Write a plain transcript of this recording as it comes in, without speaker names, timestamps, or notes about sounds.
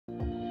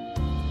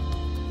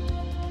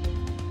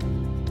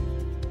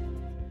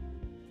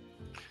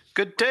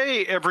Good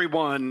day,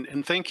 everyone,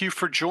 and thank you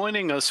for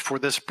joining us for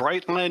this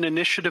Brightline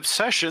Initiative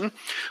session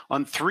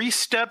on 3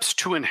 steps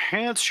to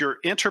enhance your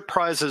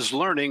enterprise's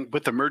learning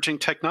with emerging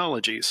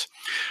technologies.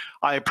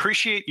 I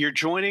appreciate your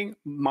joining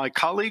my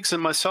colleagues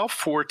and myself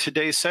for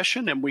today's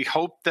session, and we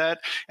hope that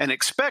and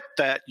expect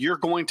that you're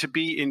going to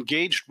be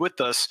engaged with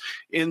us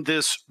in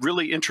this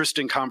really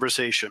interesting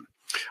conversation.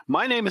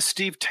 My name is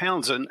Steve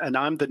Townsend, and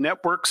I'm the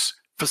network's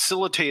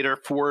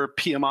facilitator for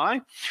PMI.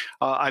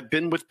 I've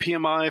been with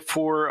PMI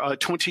for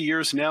 20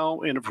 years now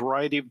in a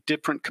variety of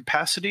different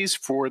capacities.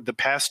 For the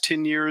past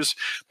 10 years,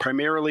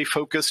 primarily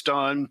focused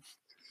on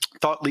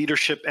thought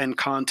leadership and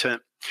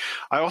content.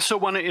 I also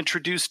want to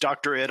introduce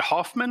Dr. Ed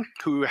Hoffman,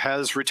 who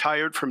has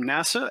retired from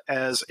NASA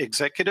as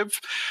executive,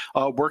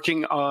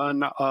 working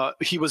on,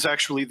 he was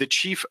actually the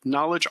Chief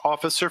Knowledge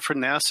Officer for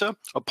NASA,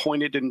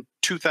 appointed in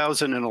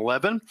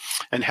 2011,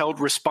 and held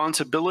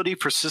responsibility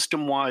for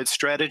system-wide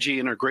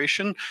strategy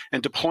integration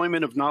and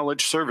deployment of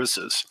knowledge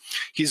services.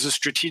 He's a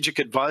strategic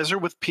advisor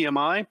with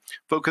PMI,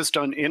 focused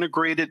on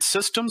integrated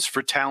systems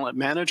for talent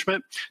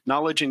management,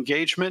 knowledge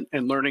engagement,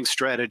 and learning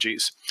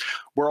strategies.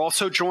 We're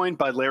also joined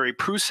by Larry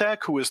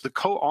Prusak, who is the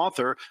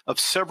co-author of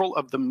several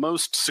of the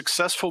most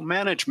successful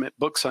management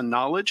books on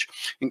knowledge,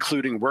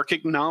 including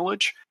Working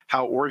Knowledge,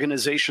 How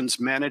Organizations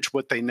Manage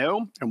What They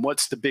Know, and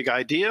What's the Big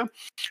Idea,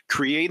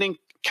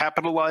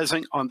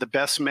 Capitalizing on the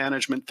Best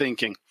Management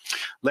Thinking.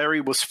 Larry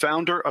was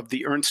founder of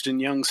the Ernst &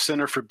 Young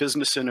Center for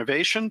Business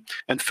Innovation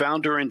and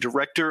founder and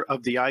director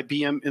of the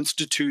IBM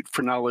Institute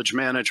for Knowledge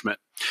Management.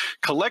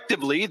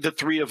 Collectively, the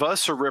 3 of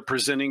us are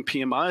representing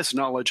PMI's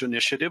Knowledge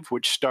Initiative,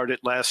 which started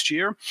last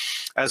year,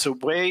 as a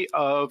way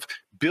of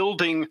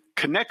building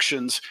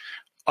connections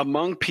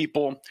among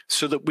people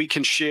so that we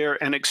can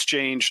share and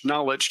exchange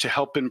knowledge to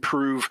help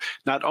improve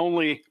not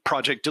only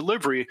project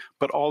delivery,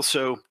 but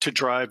also to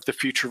drive the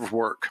future of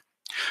work.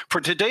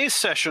 For today's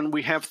session,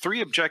 we have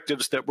 3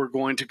 objectives that we're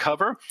going to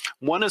cover.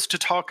 One is to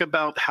talk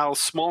about how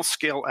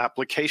small-scale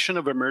application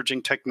of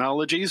emerging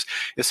technologies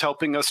is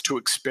helping us to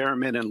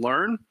experiment and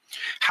learn,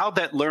 how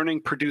that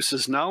learning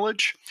produces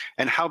knowledge,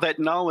 and how that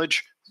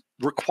knowledge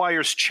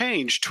requires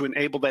change to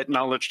enable that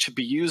knowledge to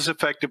be used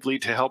effectively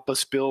to help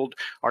us build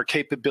our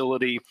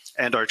capability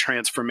and our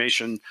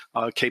transformation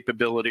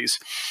capabilities.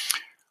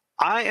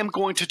 I am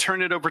going to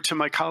turn it over to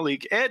my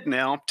colleague, Ed,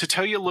 now to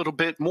tell you a little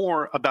bit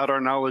more about our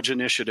Knowledge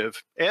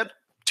Initiative. Ed,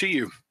 to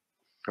you.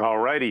 All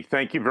righty.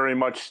 Thank you very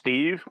much,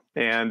 Steve.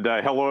 And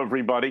hello,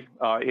 everybody.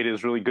 It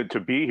is really good to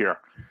be here.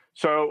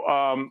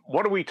 So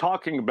what are we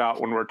talking about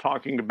when we're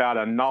talking about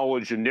a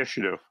Knowledge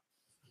Initiative?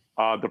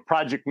 The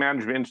Project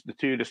Management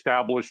Institute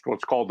established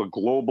what's called the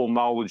Global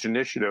Knowledge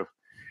Initiative.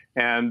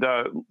 And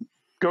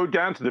go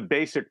down to the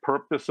basic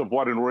purpose of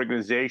what an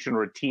organization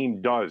or a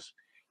team does.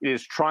 It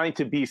is trying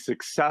to be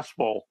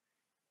successful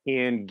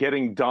in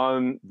getting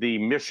done the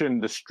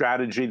mission, the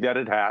strategy that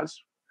it has.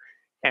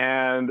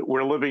 And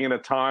we're living in a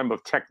time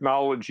of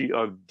technology,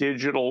 of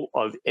digital,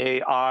 of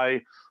AI,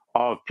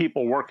 of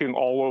people working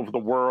all over the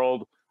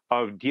world,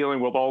 of dealing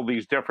with all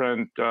these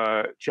different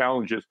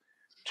challenges.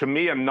 To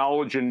me, a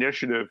knowledge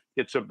initiative,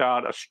 it's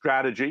about a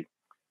strategy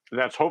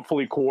that's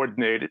hopefully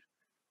coordinated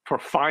for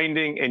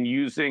finding and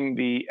using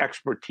the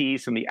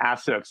expertise and the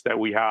assets that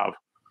we have.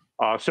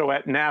 So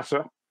at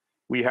NASA,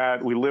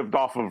 we lived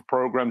off of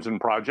programs and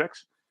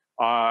projects.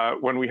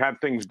 When we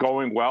had things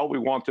going well, we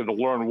wanted to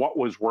learn what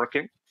was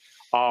working.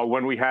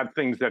 When we had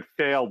things that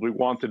failed, we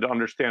wanted to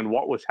understand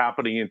what was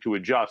happening and to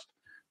adjust.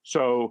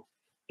 So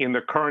in the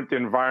current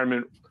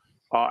environment,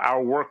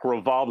 our work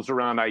revolves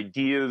around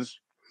ideas,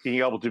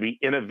 being able to be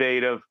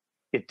innovative.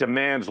 It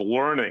demands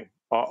learning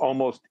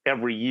almost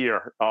every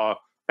year,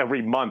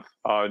 every month,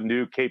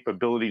 new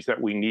capabilities that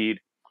we need.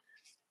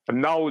 A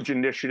knowledge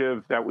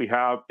initiative that we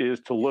have is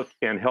to look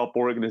and help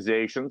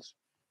organizations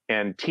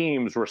and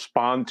teams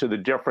respond to the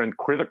different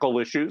critical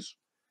issues,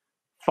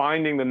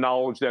 finding the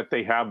knowledge that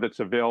they have that's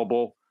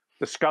available,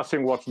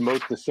 discussing what's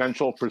most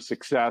essential for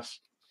success,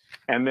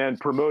 and then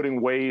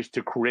promoting ways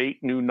to create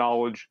new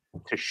knowledge,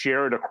 to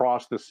share it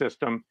across the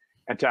system,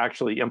 and to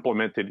actually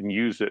implement it and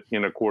use it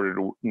in a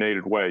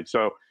coordinated way.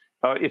 So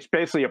it's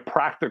basically a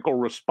practical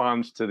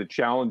response to the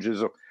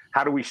challenges of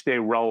how do we stay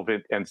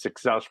relevant and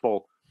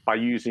successful by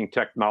using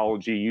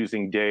technology,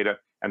 using data,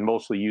 and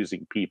mostly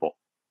using people.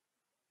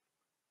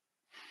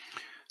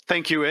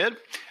 Thank you, Ed.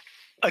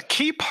 A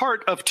key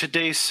part of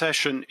today's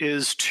session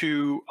is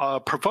to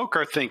provoke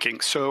our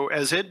thinking. So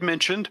as Ed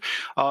mentioned,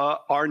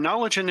 our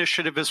Knowledge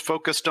Initiative is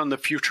focused on the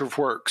future of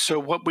work. So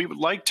what we would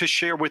like to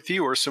share with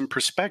you are some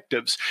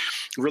perspectives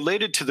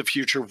related to the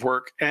future of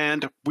work.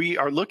 And we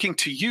are looking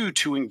to you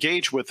to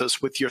engage with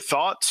us with your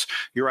thoughts,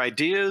 your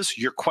ideas,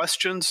 your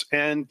questions,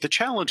 and the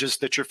challenges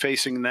that you're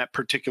facing in that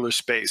particular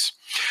space.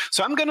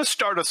 So I'm going to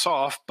start us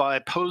off by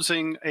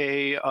posing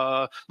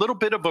a little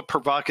bit of a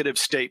provocative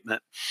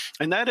statement.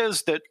 And that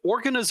is that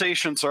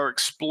organizations are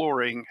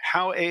exploring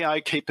how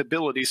AI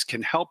capabilities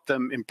can help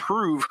them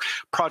improve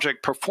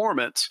project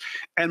performance,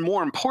 and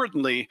more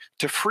importantly,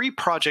 to free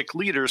project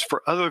leaders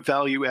for other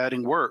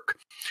value-adding work.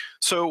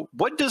 So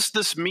what does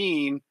this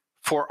mean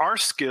for our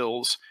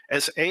skills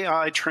as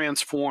AI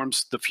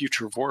transforms the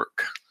future of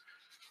work.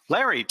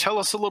 Larry, tell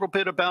us a little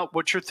bit about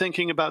what you're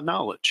thinking about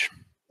knowledge.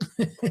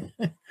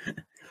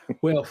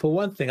 Well, for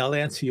one thing, I'll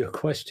answer your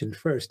question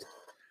first.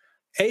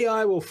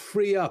 AI will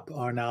free up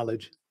our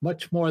knowledge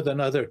much more than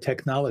other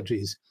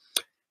technologies.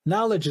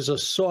 Knowledge is a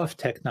soft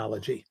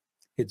technology.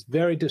 It's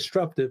very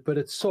disruptive, but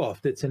it's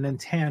soft. It's an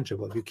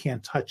intangible. You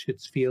can't touch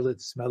it, feel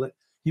it, smell it.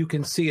 You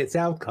can see its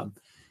outcome.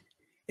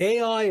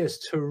 AI is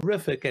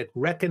terrific at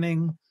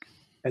reckoning,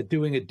 at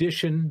doing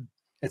addition,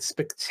 at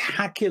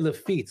spectacular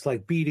feats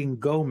like beating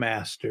Go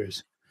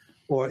masters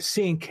or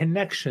seeing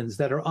connections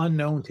that are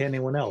unknown to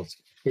anyone else.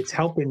 It's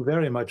helping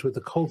very much with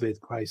the COVID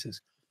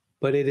crisis,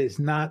 but it is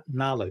not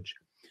knowledge.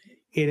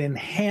 It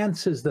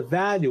enhances the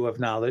value of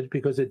knowledge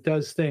because it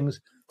does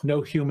things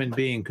no human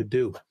being could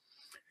do.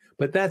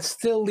 But that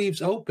still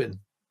leaves open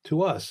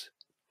to us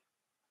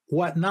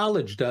what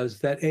knowledge does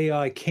that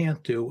AI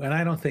can't do, and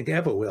I don't think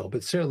ever will,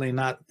 but certainly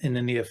not in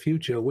the near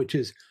future, which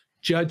is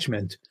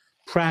judgment,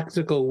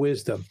 practical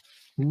wisdom,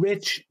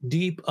 rich,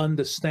 deep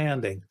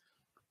understanding,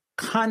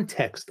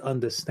 context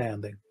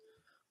understanding,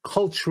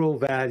 cultural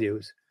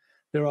values.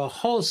 There are a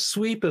whole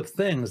sweep of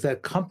things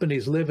that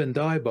companies live and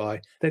die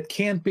by that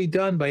can't be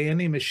done by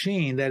any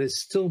machine that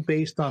is still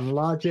based on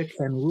logic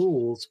and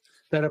rules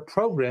that are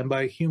programmed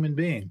by a human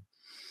being.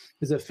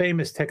 There's a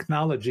famous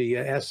philosophy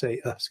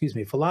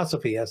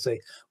essay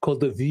called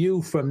The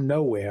View from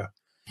Nowhere.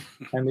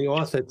 And the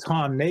author,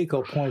 Tom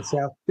Nagel, points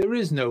out there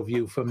is no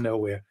view from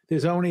nowhere.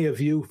 There's only a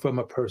view from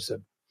a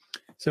person.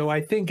 So I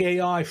think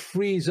AI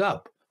frees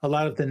up a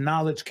lot of the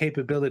knowledge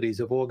capabilities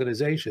of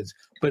organizations,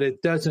 but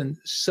it doesn't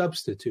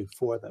substitute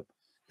for them.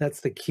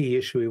 That's the key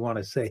issue we want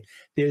to say.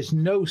 There's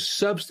no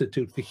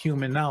substitute for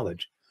human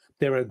knowledge.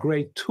 There are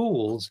great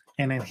tools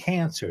and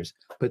enhancers,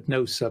 but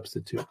no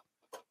substitute.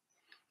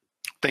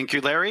 Thank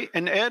you, Larry.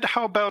 And Ed,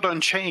 how about on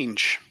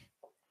change?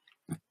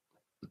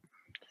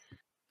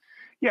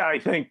 Yeah, I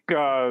think,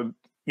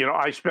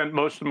 I spent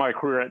most of my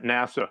career at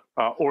NASA,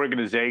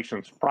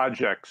 organizations,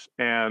 projects,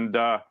 and,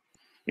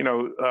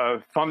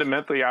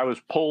 fundamentally, I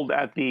was pulled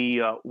at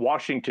the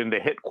Washington, the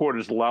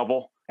headquarters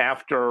level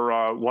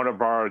after one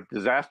of our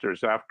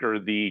disasters, after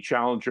the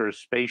Challenger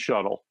space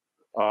shuttle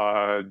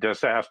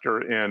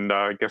disaster in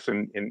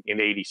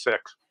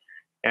 86.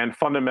 And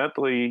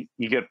fundamentally,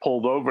 you get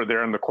pulled over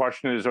there, and the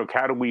question is, okay,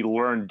 how do we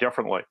learn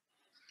differently?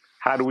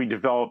 How do we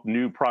develop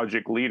new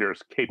project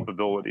leaders'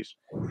 capabilities?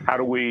 How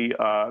do we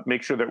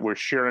make sure that we're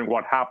sharing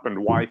what happened,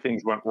 why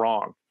things went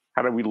wrong?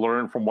 How do we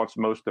learn from what's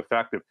most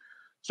effective?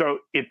 So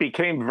it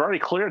became very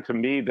clear to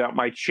me that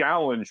my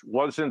challenge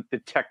wasn't the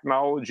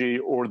technology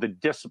or the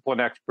discipline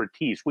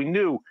expertise. We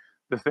knew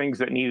the things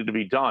that needed to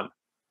be done.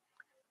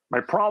 My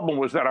problem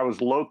was that I was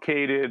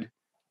located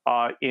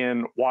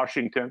in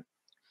Washington,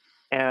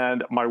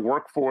 and my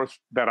workforce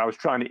that I was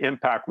trying to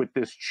impact with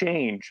this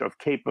change of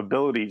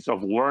capabilities,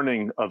 of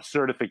learning, of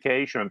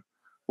certification,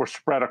 were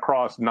spread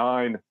across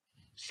 9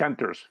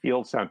 centers,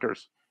 field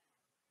centers.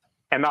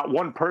 And not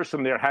one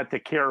person there had to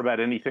care about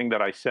anything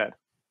that I said.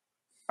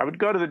 I would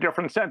go to the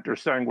different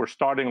centers saying, we're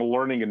starting a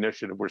learning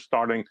initiative. We're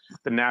starting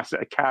the NASA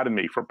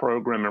Academy for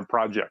program and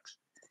projects.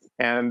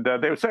 And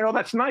they would say, oh,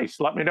 that's nice.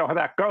 Let me know how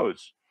that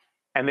goes.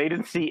 And they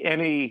didn't see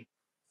any,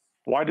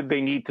 why did they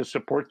need to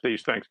support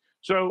these things?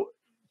 So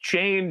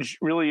change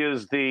really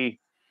is the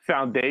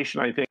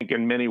foundation, I think,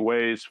 in many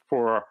ways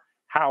for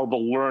how the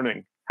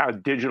learning, how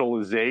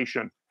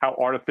digitalization, how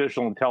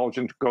artificial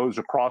intelligence goes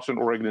across an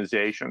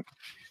organization.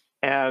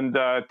 And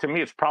to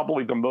me, it's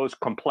probably the most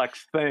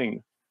complex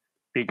thing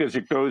because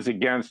it goes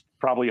against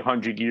probably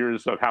 100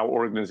 years of how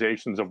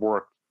organizations have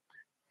worked.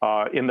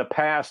 In the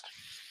past,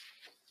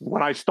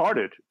 when I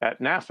started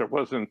at NASA, it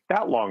wasn't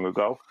that long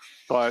ago,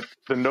 but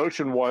the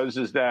notion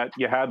is that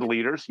you had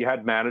leaders, you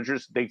had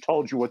managers, they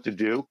told you what to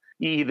do.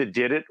 You either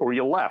did it or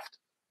you left.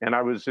 And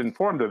I was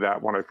informed of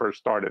that when I first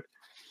started.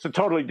 It's a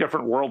totally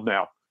different world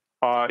now.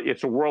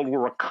 It's a world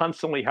where we're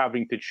constantly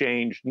having to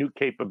change new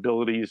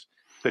capabilities.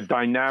 The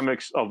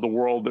dynamics of the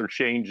world are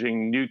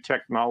changing, new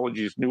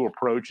technologies, new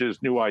approaches,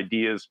 new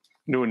ideas,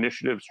 new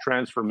initiatives.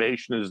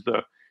 Transformation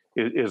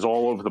is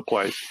all over the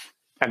place.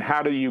 And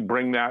how do you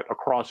bring that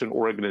across an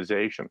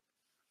organization?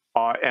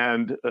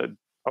 And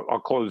I'll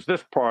close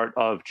this part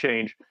of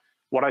change.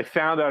 What I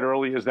found out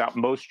early is that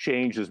most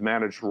change is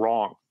managed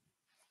wrong.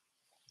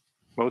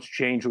 Most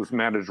change was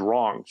managed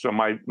wrong. So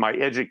my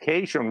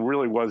education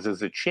really was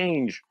as a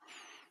change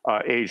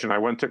agent. I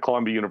went to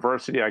Columbia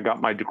University. I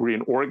got my degree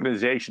in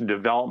organization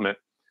development,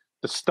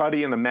 the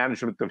study and the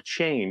management of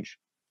change.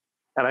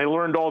 And I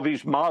learned all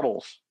these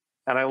models,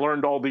 and I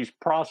learned all these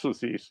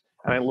processes,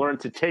 and I learned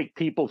to take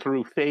people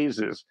through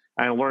phases,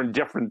 and I learned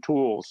different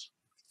tools.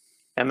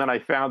 And then I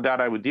found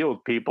out I would deal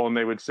with people, and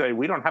they would say,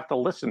 we don't have to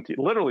listen to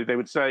you. Literally, they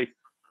would say,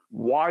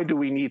 why do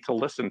we need to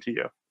listen to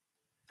you?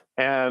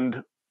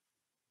 And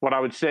what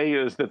I would say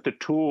is that the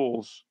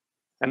tools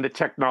and the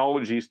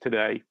technologies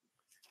today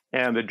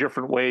and the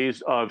different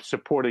ways of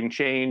supporting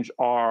change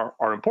are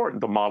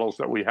important, the models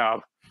that we have.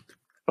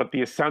 But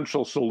the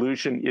essential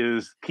solution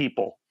is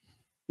people.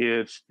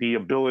 It's the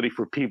ability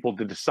for people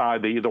to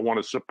decide they either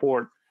want to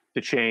support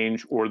the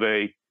change or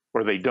they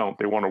don't.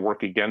 They want to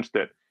work against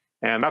it.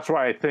 And that's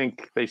why I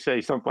think they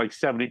say something like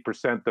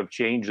 70% of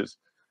changes,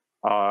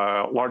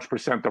 large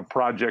percent of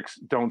projects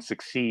don't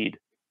succeed.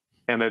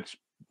 And it's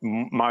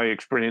my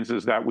experience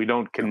is that we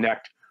don't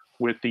connect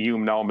with the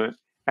human element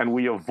and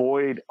we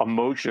avoid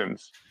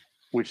emotions,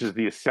 which is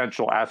the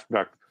essential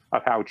aspect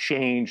of how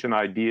change and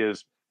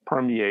ideas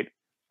permeate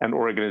an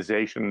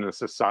organization and a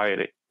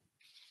society.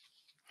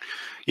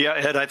 Yeah,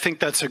 Ed, I think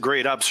that's a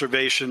great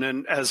observation.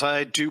 And as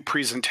I do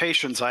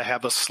presentations, I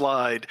have a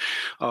slide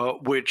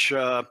which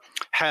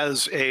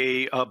has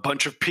a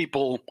bunch of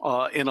people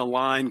in a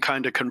line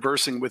kind of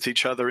conversing with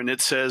each other. And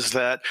it says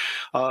that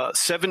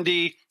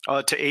 70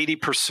 to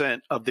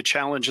 80% of the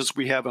challenges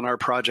we have in our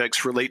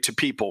projects relate to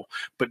people,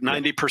 but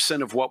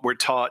 90% of what we're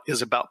taught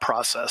is about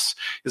process,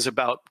 is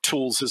about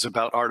tools, is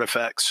about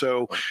artifacts.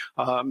 So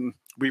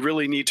we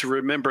really need to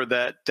remember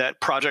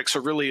that projects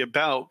are really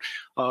about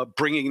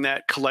bringing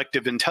that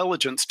collective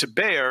intelligence to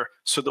bear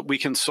so that we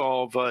can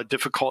solve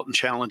difficult and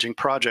challenging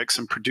projects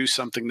and produce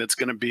something that's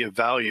going to be of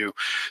value.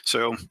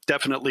 So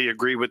definitely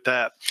agree with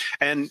that.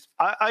 And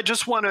I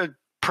just want to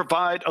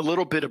provide a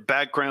little bit of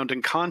background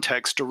and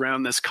context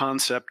around this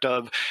concept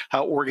of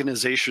how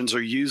organizations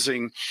are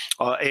using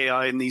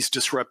AI and these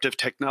disruptive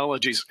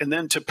technologies, and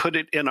then to put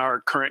it in our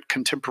current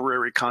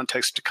contemporary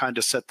context to kind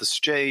of set the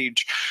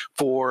stage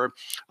for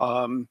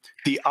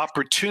the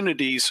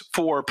opportunities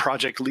for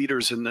project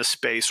leaders in this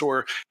space,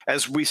 or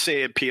as we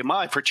say at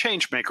PMI, for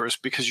change makers,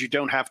 because you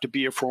don't have to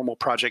be a formal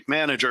project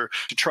manager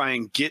to try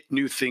and get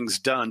new things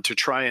done, to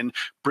try and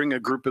bring a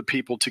group of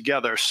people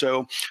together.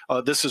 So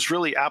this is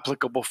really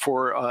applicable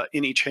for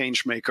any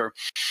change maker.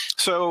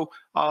 So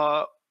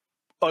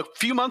a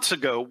few months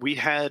ago, we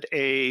had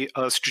a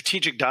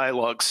strategic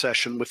dialogue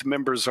session with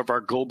members of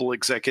our Global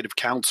Executive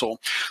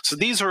Council. So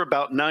these are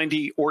about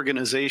 90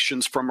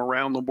 organizations from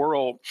around the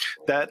world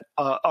that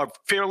are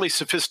fairly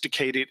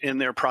sophisticated in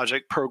their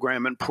project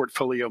program and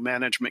portfolio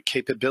management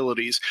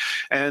capabilities.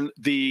 And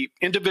the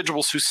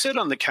individuals who sit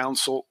on the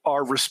council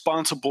are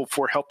responsible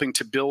for helping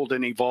to build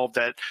and evolve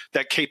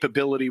that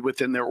capability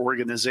within their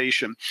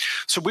organization.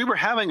 So we were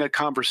having a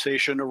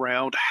conversation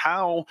around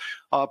how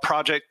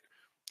project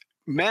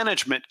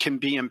management can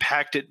be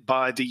impacted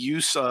by the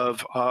use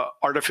of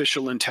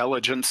artificial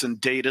intelligence and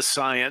data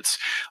science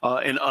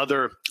and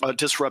other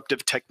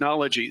disruptive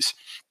technologies.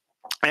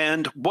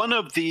 And one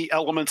of the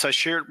elements I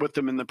shared with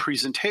them in the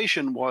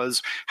presentation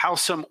was how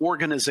some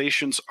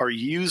organizations are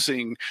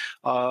using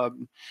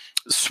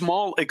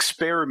small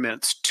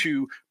experiments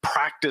to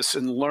practice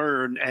and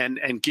learn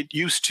and get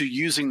used to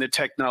using the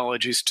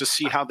technologies to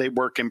see how they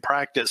work in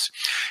practice.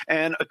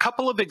 And a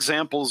couple of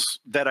examples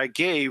that I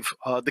gave,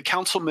 the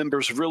council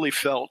members really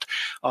felt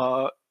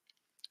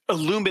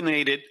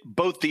illuminated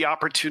both the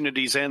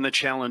opportunities and the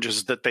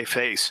challenges that they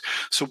face.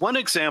 So one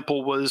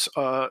example was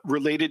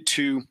related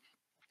to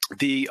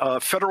the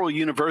Federal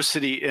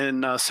University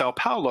in Sao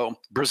Paulo,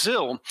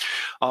 Brazil,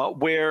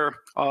 where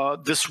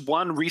this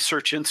one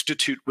research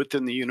institute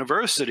within the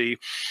university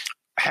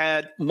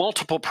had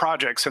multiple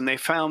projects, and they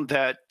found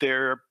that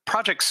their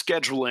project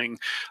scheduling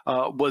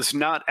was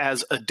not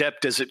as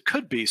adept as it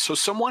could be. So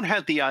someone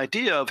had the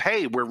idea of,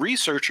 hey, we're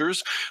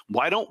researchers,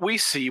 why don't we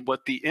see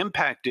what the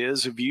impact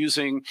is of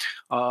using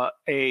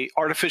a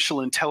artificial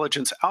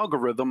intelligence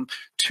algorithm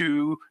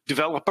to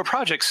develop a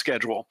project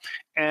schedule?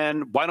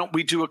 And why don't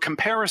we do a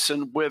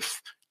comparison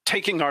with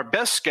taking our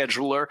best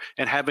scheduler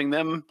and having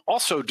them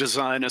also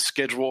design a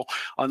schedule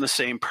on the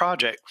same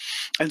project?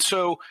 And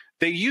so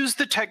they used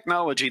the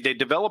technology, they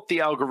developed the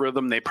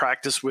algorithm, they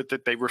practiced with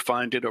it, they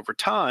refined it over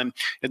time.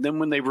 And then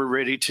when they were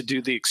ready to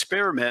do the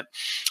experiment,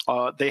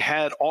 they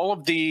had all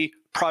of the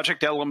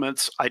project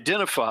elements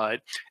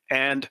identified,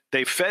 and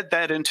they fed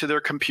that into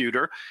their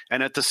computer.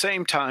 And at the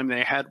same time,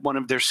 they had one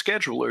of their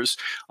schedulers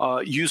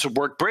use a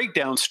work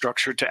breakdown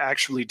structure to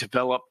actually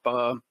develop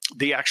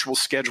the actual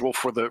schedule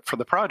for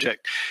the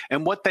project.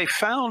 And what they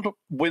found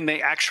when they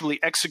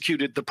actually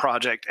executed the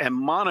project and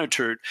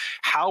monitored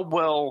how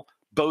well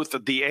both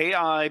the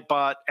AI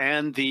bot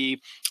and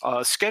the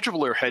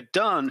scheduler had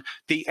done,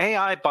 the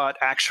AI bot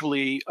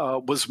actually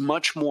was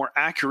much more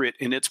accurate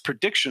in its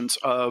predictions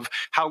of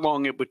how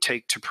long it would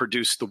take to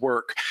produce the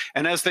work.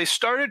 And as they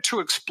started to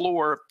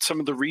explore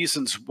some of the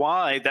reasons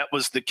why that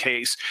was the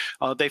case,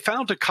 they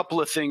found a couple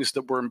of things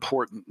that were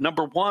important.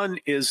 Number one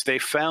is they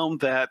found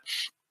that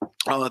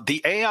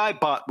the AI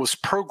bot was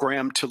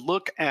programmed to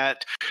look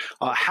at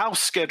how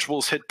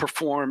schedules had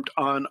performed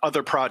on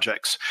other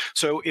projects.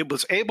 So it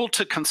was able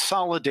to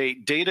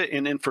consolidate data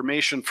and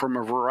information from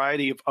a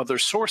variety of other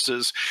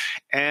sources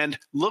and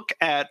look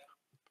at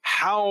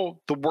how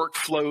the work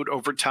flowed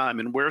over time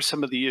and where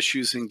some of the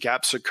issues and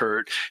gaps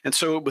occurred. And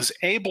so it was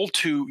able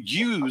to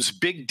use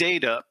big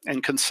data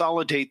and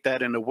consolidate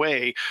that in a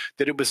way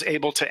that it was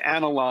able to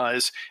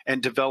analyze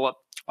and develop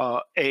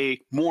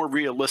a more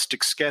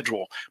realistic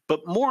schedule.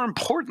 But more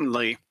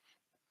importantly,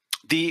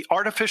 the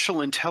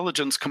artificial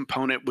intelligence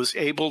component was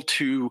able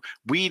to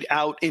weed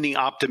out any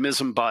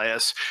optimism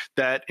bias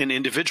that an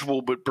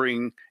individual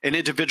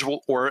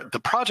or the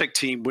project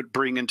team would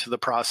bring into the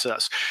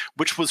process,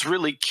 which was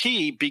really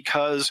key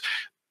because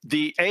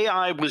the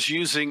AI was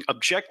using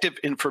objective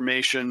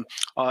information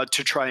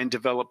to try and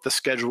develop the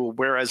schedule,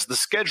 whereas the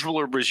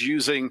scheduler was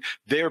using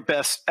their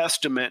best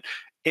estimate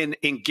in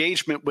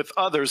engagement with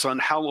others on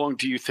how long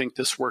do you think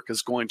this work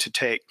is going to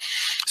take.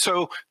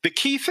 So the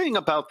key thing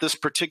about this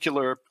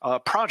particular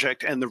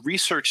project and the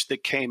research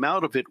that came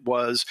out of it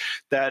was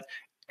that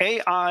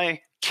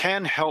AI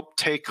can help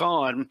take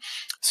on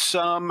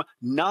some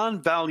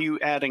non-value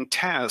adding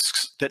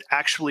tasks that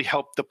actually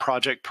help the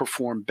project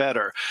perform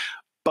better.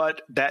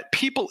 But that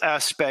people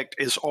aspect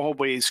is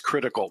always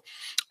critical.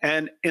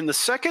 And in the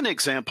second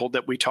example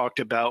that we talked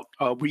about,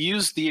 we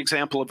used the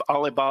example of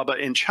Alibaba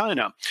in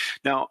China.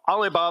 Now,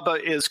 Alibaba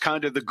is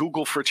kind of the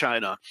Google for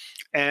China.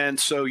 And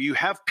so you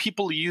have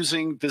people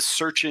using this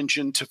search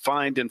engine to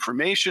find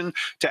information,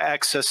 to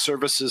access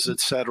services,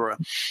 et cetera.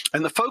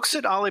 And the folks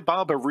at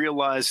Alibaba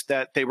realized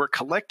that they were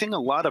collecting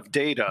a lot of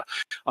data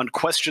on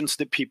questions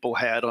that people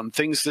had, on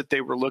things that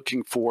they were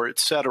looking for, et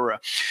cetera.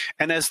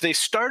 And as they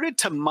started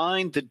to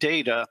mine the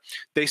data,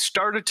 they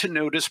started to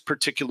notice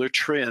particular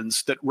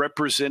trends that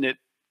represented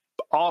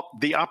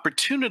the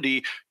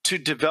opportunity to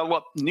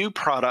develop new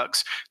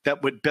products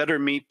that would better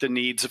meet the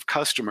needs of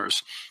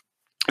customers.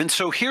 And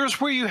so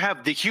here's where you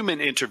have the human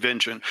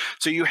intervention.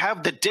 So you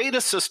have the data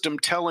system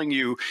telling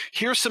you,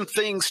 here's some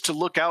things to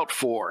look out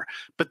for.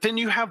 But then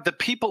you have the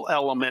people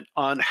element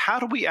on how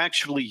do we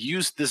actually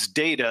use this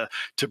data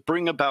to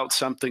bring about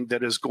something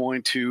that is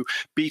going to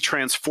be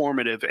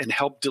transformative and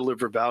help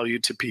deliver value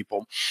to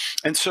people.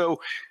 And so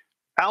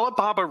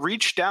Alibaba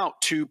reached out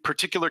to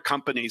particular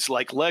companies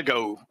like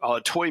Lego,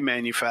 a toy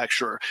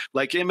manufacturer,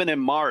 like M&M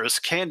Mars,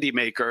 candy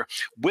maker,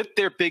 with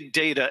their big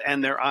data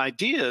and their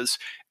ideas.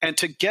 And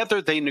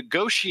together they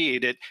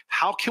negotiated,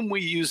 how can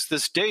we use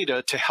this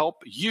data to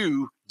help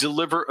you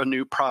deliver a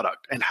new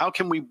product? And how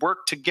can we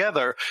work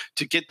together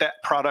to get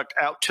that product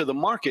out to the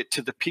market,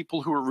 to the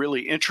people who are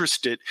really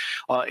interested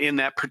in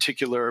that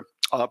particular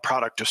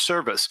product or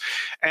service?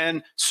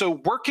 And so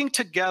working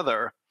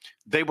together,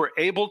 they were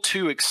able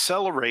to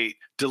accelerate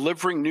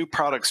delivering new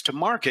products to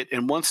market.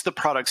 And once the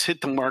products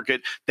hit the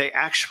market, they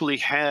actually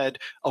had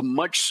a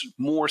much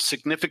more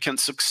significant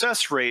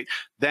success rate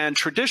than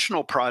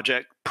traditional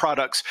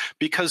products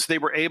because they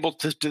were able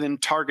to then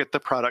target the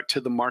product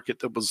to the market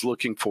that was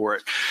looking for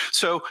it.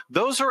 So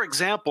those are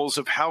examples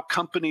of how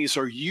companies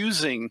are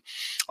using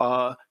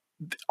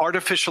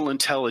artificial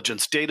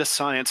intelligence, data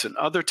science, and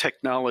other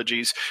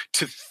technologies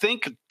to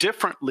think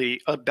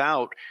differently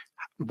about,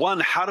 one,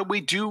 how do we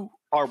do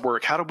our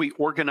work? How do we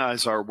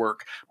organize our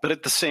work? But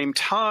at the same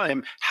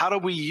time, how do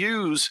we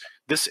use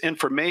this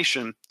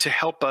information to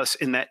help us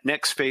in that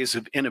next phase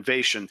of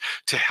innovation,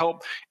 to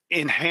help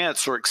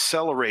enhance or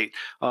accelerate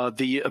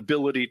the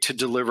ability to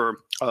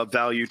deliver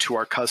value to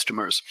our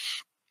customers?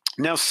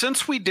 Now,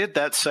 since we did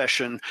that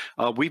session,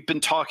 we've been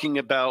talking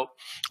about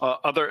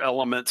other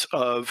elements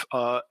of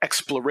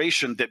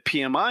exploration that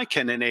PMI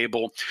can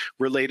enable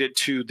related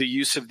to the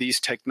use of these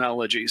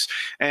technologies.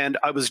 And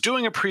I was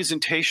doing a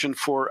presentation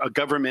for a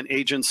government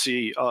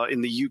agency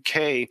in the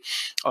UK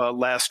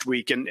last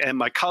week, and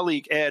my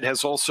colleague Ed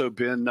has also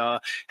been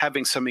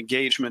having some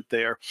engagement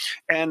there.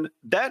 And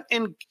that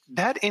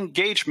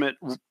engagement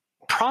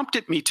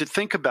prompted me to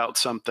think about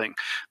something,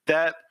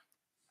 that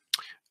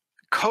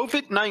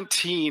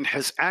COVID-19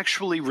 has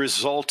actually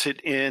resulted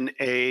in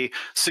a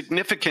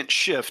significant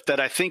shift that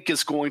I think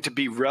is going to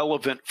be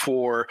relevant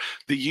for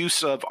the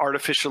use of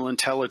artificial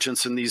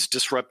intelligence and these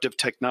disruptive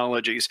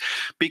technologies,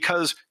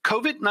 because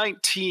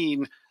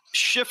COVID-19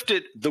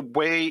 shifted the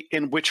way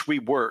in which we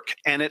work,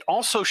 and it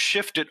also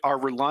shifted our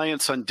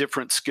reliance on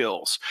different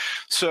skills.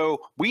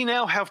 So we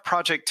now have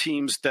project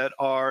teams that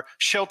are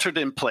sheltered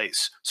in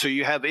place. So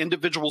you have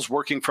individuals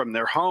working from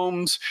their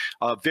homes.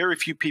 Very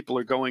few people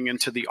are going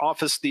into the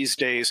office these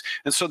days.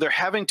 And so they're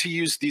having to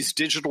use these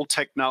digital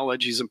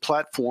technologies and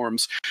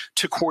platforms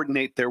to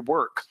coordinate their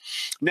work.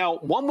 Now,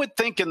 one would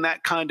think in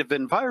that kind of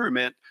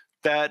environment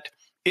that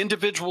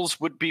individuals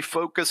would be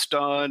focused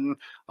on,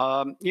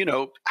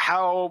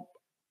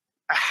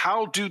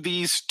 how do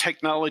these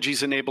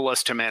technologies enable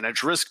us to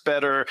manage risk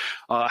better?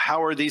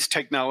 How are these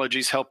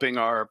technologies helping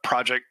our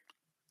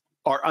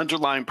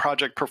underlying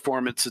project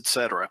performance, et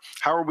cetera?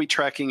 How are we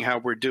tracking how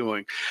we're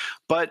doing?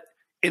 But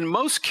in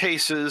most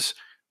cases,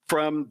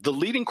 from the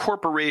leading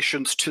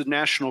corporations to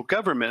national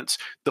governments,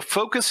 the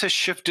focus has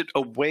shifted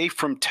away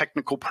from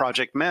technical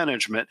project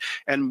management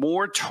and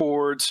more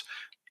towards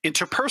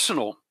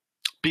interpersonal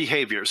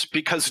behaviors,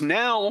 because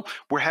now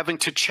we're having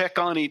to check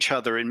on each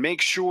other and make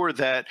sure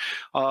that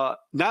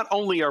not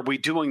only are we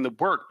doing the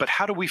work, but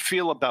how do we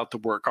feel about the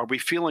work? Are we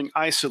feeling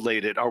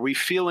isolated? Are we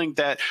feeling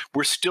that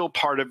we're still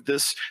part of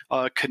this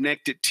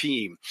connected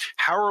team?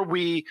 How are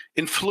we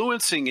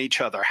influencing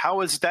each other? How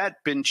has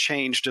that been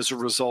changed as a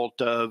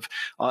result of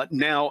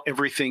now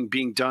everything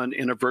being done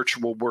in a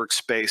virtual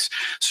workspace?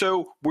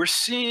 So we're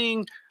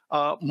seeing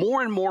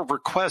more and more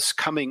requests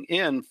coming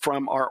in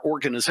from our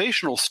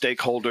organizational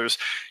stakeholders.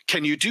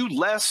 Can you do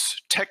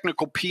less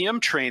technical PM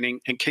training,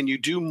 and can you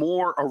do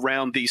more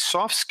around these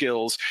soft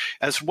skills,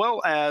 as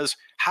well as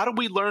how do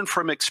we learn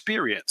from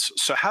experience?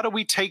 So how do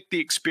we take the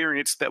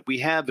experience that we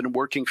have in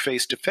working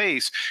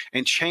face-to-face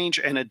and change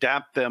and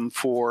adapt them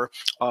for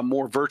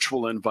more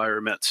virtual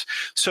environments?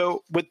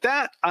 So with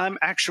that, I'm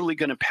actually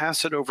going to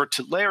pass it over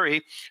to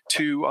Larry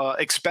to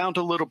expound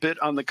a little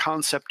bit on the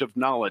concept of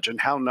knowledge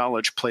and how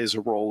knowledge plays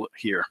a role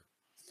here.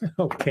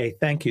 Okay,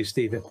 thank you,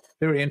 Stephen.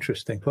 Very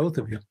interesting, both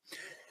of you.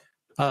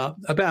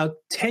 About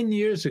 10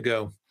 years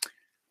ago,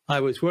 I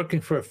was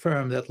working for a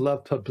firm that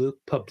loved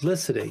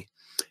publicity.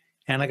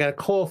 And I got a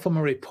call from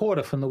a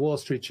reporter from the Wall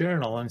Street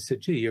Journal and said,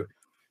 gee, you're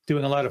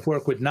doing a lot of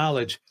work with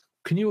knowledge.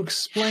 Can you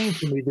explain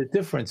to me the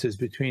differences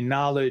between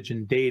knowledge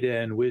and data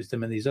and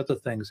wisdom and these other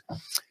things?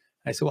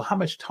 I said, well, how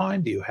much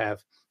time do you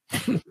have?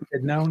 He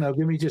said, no,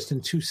 give me just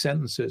in 2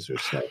 sentences or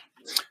so.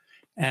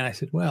 And I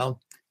said, well,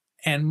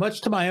 and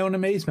much to my own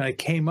amazement, I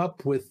came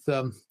up with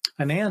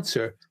an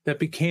answer that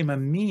became a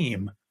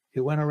meme.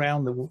 It went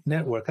around the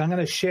network. I'm going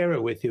to share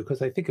it with you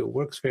because I think it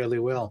works fairly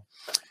well.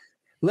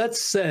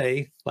 Let's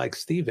say, like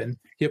Stephen,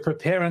 you're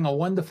preparing a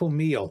wonderful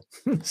meal.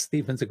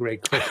 Stephen's a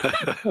great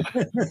cook.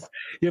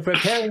 You're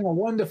preparing a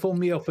wonderful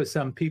meal for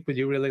some people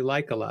you really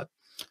like a lot.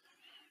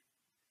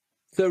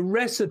 The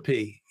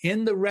recipe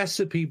in the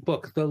recipe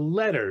book, the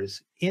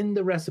letters in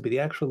the recipe, the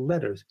actual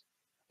letters,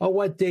 are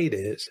what data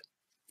is.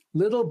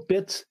 Little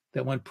bits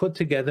that when put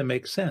together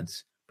make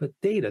sense. But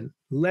data,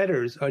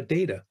 letters are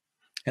data,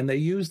 and they're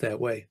used that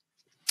way.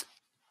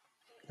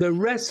 The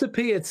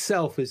recipe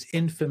itself is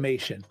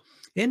information.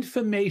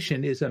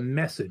 Information is a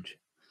message.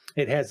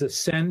 It has a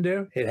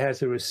sender, it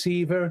has a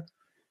receiver.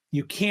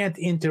 You can't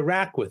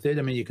interact with it.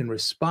 I mean, you can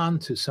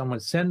respond to someone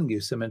sending you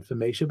some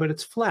information, but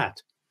it's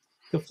flat.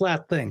 It's a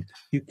flat thing.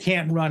 You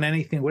can't run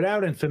anything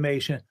without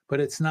information, but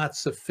it's not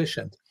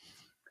sufficient.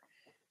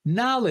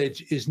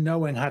 Knowledge is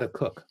knowing how to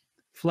cook,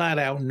 flat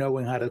out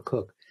knowing how to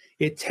cook.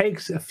 It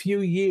takes a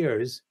few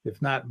years,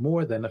 if not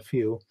more than a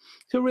few,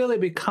 to really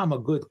become a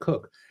good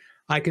cook.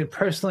 I can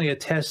personally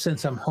attest,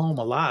 since I'm home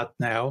a lot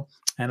now,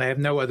 and I have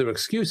no other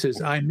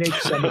excuses, I make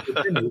some of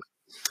the dinners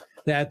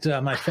that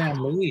my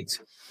family eats.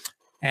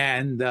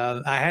 And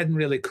I hadn't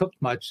really cooked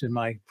much in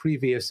my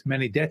previous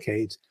many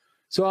decades.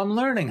 So I'm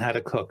learning how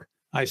to cook.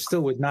 I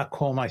still would not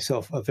call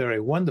myself a very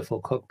wonderful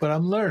cook, but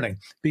I'm learning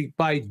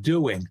by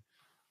doing.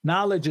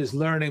 Knowledge is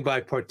learning by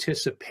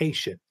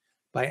participation.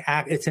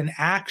 It's an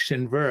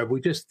action verb.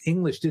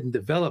 English didn't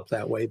develop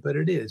that way, but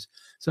it is.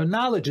 So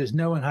knowledge is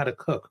knowing how to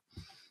cook.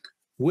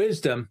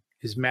 Wisdom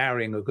is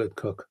marrying a good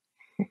cook.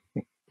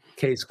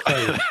 Case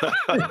closed.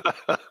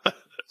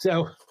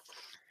 So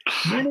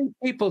many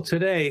people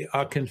today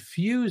are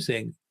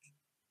confusing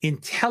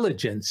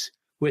intelligence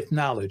with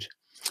knowledge.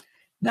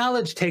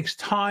 Knowledge takes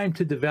time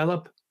to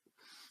develop.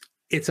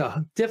 It's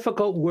a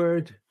difficult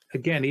word.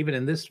 Again, even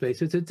in this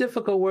space, it's a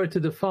difficult word to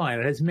define.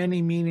 It has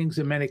many meanings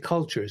in many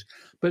cultures.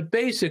 But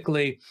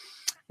basically,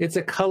 it's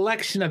a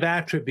collection of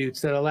attributes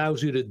that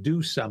allows you to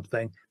do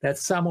something that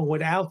someone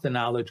without the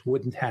knowledge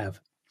wouldn't have.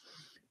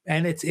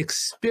 And it's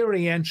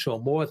experiential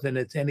more than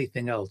it's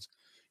anything else.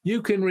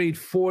 You can read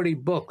 40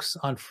 books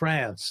on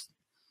France.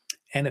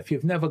 And if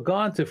you've never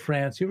gone to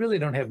France, you really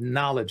don't have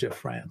knowledge of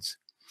France.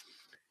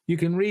 You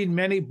can read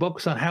many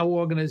books on how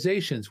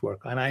organizations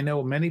work. And I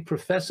know many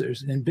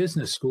professors in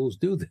business schools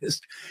do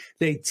this.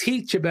 They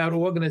teach about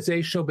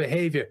organizational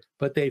behavior,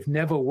 but they've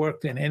never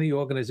worked in any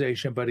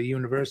organization but a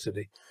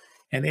university.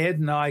 And Ed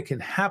and I can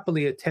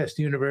happily attest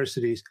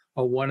universities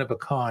are one of a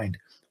kind.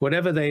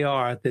 Whatever they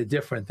are, they're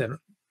different than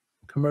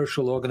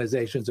commercial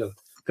organizations or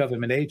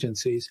government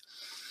agencies.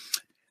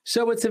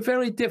 So it's a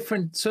very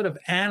different sort of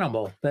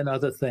animal than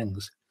other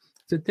things.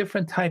 It's a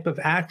different type of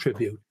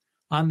attribute.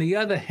 On the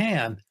other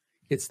hand,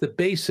 it's the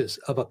basis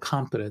of a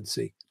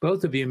competency.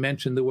 Both of you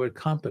mentioned the word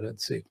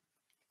competency,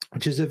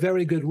 which is a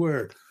very good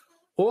word.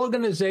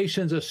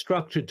 Organizations are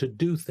structured to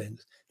do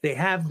things. They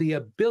have the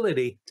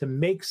ability to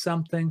make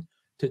something,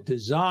 to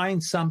design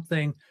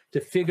something,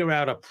 to figure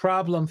out a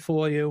problem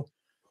for you,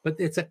 but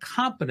it's a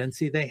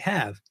competency they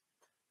have.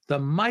 The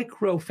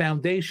micro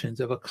foundations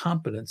of a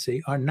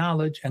competency are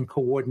knowledge and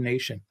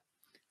coordination.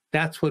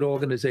 That's what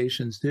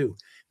organizations do.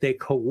 They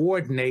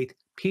coordinate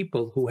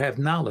people who have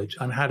knowledge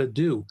on how to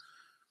do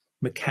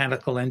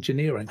mechanical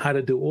engineering, how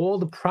to do all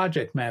the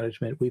project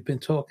management we've been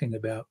talking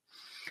about.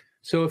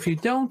 So if you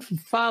don't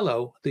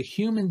follow the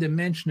human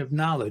dimension of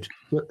knowledge,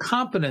 your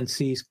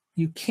competencies,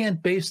 you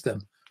can't base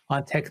them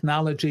on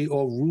technology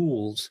or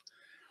rules.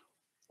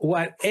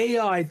 What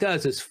AI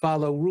does is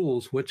follow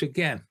rules, which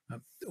again,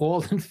 I'm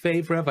all in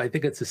favor of. I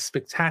think it's a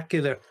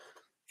spectacular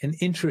and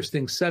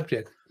interesting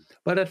subject,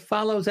 but it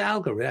follows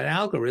algorithm. An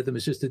algorithm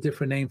is just a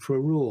different name for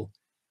a rule.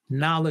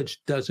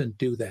 Knowledge doesn't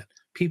do that.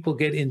 People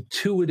get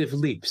intuitive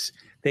leaps.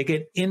 They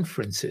get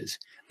inferences.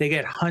 They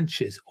get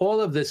hunches. All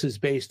of this is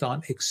based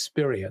on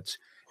experience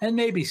and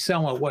maybe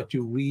somewhat what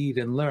you read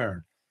and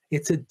learn.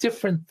 It's a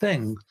different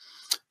thing.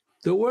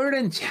 The word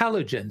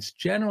intelligence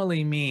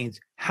generally means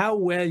how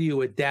well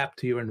you adapt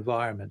to your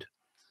environment.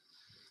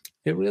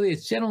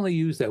 It's generally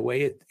used that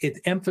way. It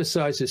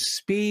emphasizes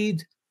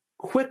speed,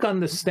 quick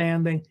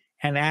understanding,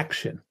 and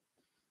action.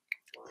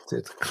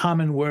 It's a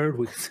common word.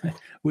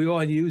 We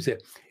all use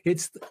it.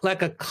 It's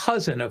like a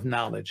cousin of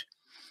knowledge.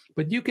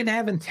 But you can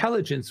have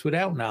intelligence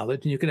without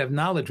knowledge, and you can have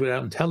knowledge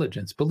without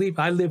intelligence.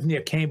 I live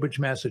near Cambridge,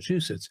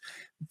 Massachusetts.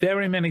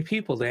 Very many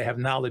people there have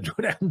knowledge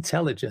without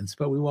intelligence,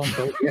 but we won't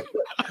go there.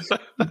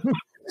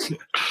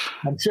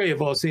 I'm sure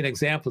you've all seen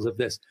examples of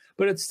this,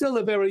 but it's still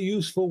a very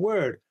useful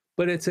word,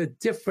 but it's a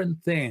different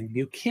thing.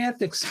 You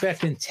can't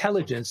expect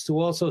intelligence to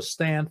also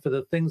stand for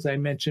the things I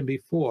mentioned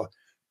before.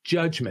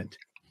 Judgment.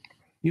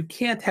 You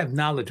can't have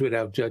knowledge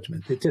without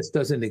judgment. It just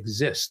doesn't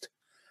exist.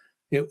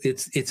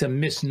 It's a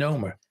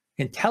misnomer.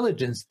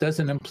 Intelligence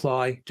doesn't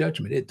imply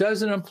judgment. It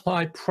doesn't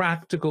imply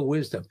practical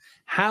wisdom.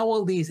 How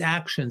will these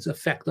actions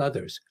affect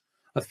others,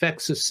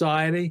 affect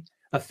society,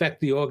 affect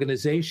the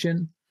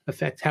organization,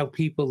 affect how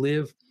people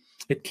live?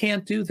 It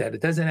can't do that.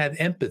 It doesn't have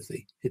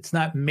empathy. It's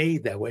not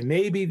made that way.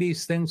 Maybe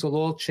these things will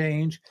all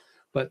change,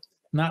 but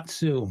not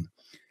soon.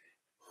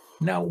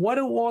 Now, what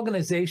do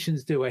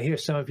organizations do? I hear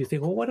some of you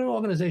think, well, what do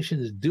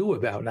organizations do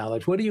about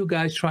knowledge? What are you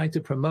guys trying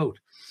to promote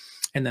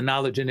in the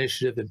Knowledge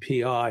Initiative and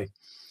PI?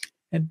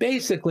 And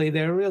basically,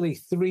 there are really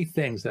three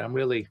things that I'm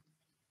really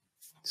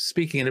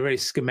speaking in a very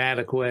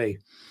schematic way.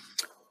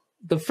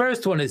 The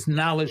first one is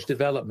knowledge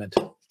development.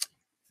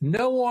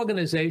 No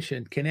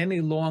organization can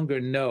any longer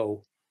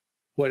know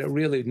what it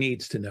really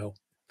needs to know.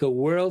 The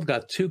world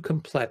got too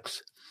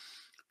complex.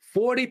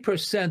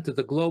 40% of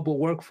the global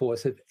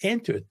workforce have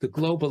entered the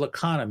global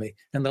economy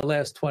in the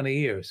last 20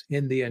 years,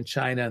 India and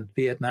China and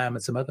Vietnam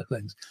and some other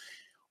things.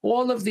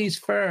 All of these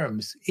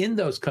firms in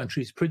those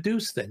countries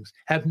produce things,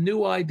 have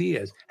new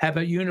ideas, have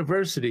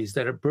universities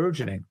that are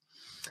burgeoning.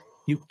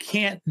 You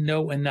can't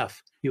know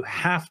enough. You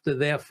have to,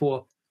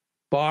 therefore,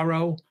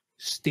 borrow,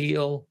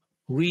 steal,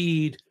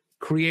 read,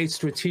 create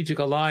strategic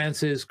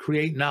alliances,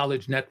 create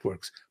knowledge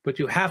networks. But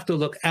you have to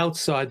look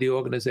outside the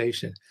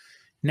organization.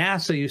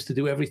 NASA used to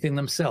do everything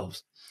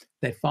themselves.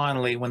 They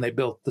finally, when they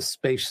built the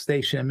space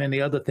station and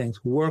many other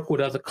things, work with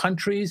other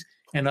countries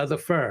and other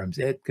firms.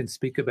 Ed can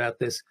speak about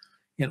this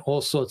in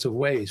all sorts of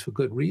ways for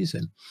good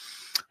reason.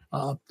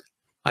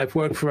 I've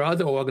worked for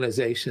other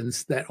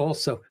organizations that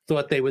also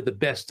thought they were the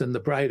best and the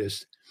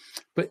brightest.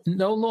 But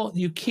no longer,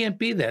 you can't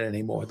be that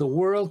anymore. The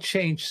world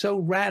changed so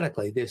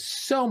radically. There's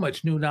so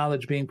much new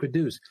knowledge being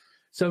produced.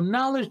 So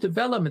knowledge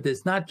development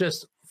is not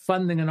just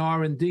funding an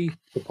R&D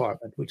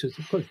department, which is,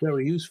 of course,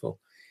 very useful.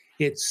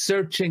 It's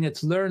searching,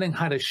 it's learning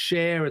how to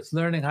share, it's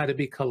learning how to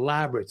be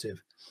collaborative.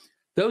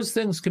 Those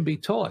things can be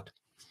taught.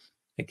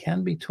 It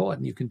can be taught,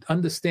 and you can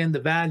understand the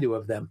value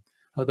of them,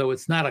 although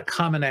it's not a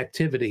common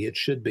activity, it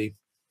should be.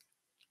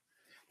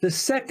 The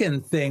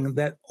second thing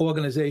that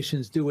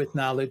organizations do with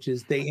knowledge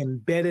is they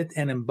embed it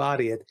and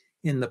embody it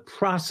in the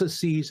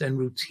processes and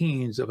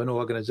routines of an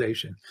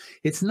organization.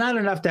 It's not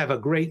enough to have a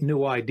great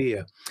new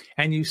idea,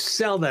 and you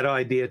sell that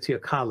idea to your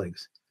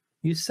colleagues.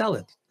 You sell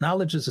it.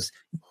 Knowledge is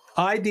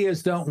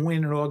ideas don't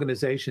win in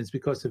organizations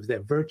because of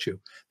their virtue.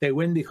 They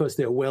win because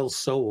they're well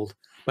sold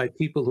by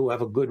people who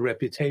have a good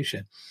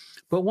reputation.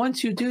 But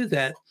once you do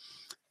that,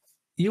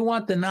 you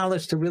want the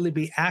knowledge to really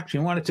be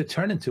action. You want it to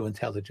turn into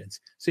intelligence.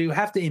 So you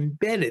have to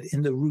embed it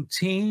in the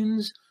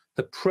routines,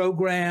 the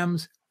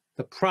programs,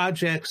 the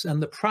projects,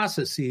 and the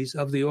processes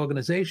of the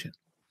organization.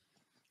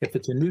 If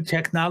it's a new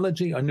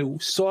technology, a new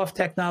soft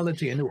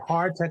technology, a new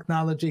hard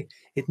technology,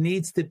 it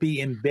needs to be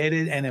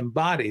embedded and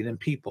embodied in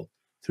people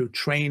through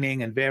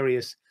training and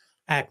various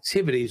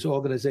activities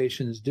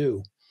organizations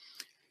do.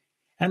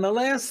 And the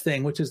last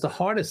thing, which is the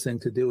hardest thing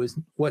to do, is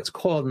what's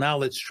called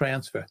knowledge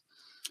transfer.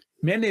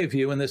 Many of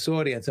you in this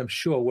audience, I'm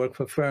sure, work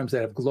for firms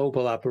that have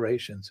global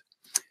operations.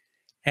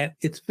 And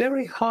it's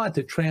very hard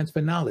to transfer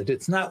knowledge.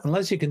 It's not,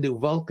 unless you can do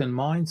Vulcan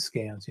mind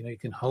scans, you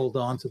can hold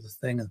on to the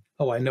thing and,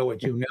 oh, I know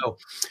what you know.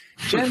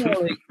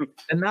 Generally,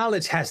 the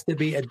knowledge has to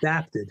be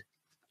adapted.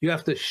 You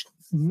have to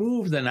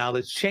move the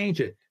knowledge,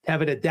 change it,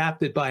 have it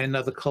adapted by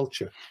another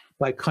culture,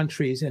 by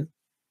countries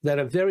that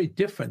are very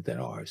different than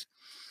ours.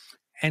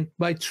 And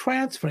by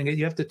transferring it,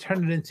 you have to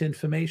turn it into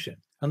information,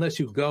 unless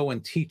you go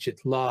and teach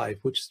it live,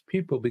 which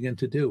people begin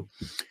to do.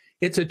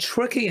 It's a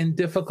tricky and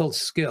difficult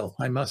skill,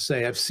 I must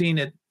say. I've seen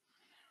it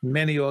in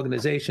many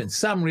organizations.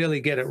 Some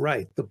really get it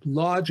right. The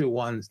larger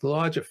ones, the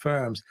larger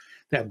firms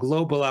that have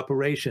global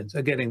operations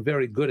are getting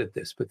very good at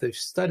this, but they've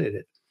studied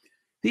it.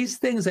 These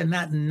things are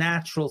not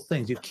natural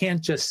things. You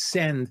can't just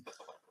send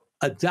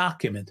a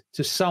document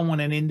to someone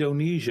in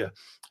Indonesia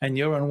and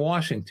you're in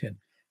Washington.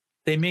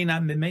 They may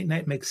not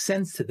make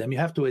sense to them. You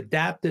have to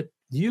adapt it.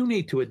 You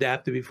need to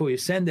adapt it before you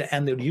send it,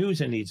 and the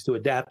user needs to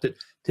adapt it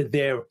to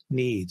their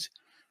needs.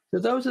 So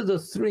those are the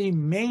three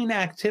main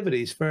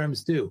activities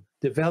firms do: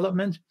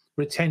 development,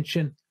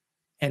 retention,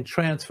 and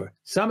transfer.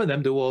 Some of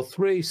them do all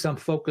three. Some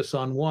focus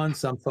on one,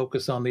 some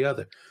focus on the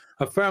other.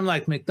 A firm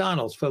like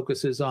McDonald's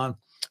focuses on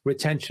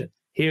retention.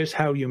 Here's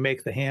how you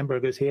make the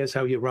hamburgers. Here's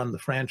how you run the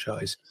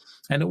franchise.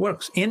 And it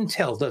works.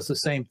 Intel does the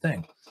same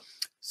thing.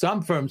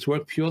 Some firms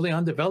work purely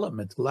on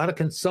development. A lot of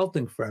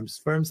consulting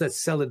firms, firms that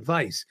sell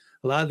advice,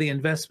 a lot of the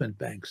investment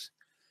banks.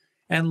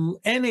 And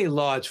any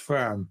large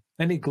firm,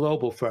 any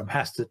global firm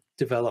has to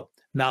develop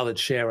knowledge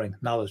sharing,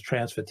 knowledge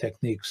transfer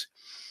techniques.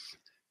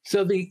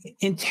 So the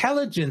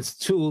intelligence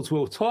tools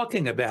we're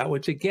talking about,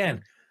 which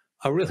again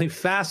are really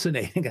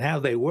fascinating in how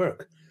they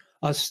work,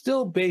 are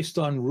still based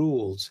on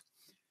rules.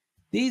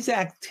 These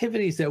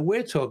activities that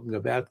we're talking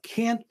about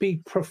can't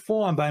be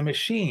performed by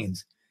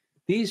machines.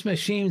 These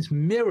machines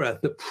mirror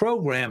the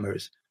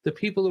programmers, the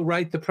people who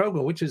write the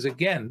program, which is,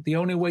 again, the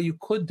only way you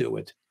could do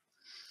it.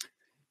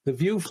 The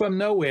view from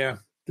nowhere,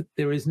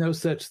 there is no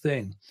such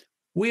thing.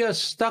 We are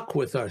stuck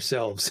with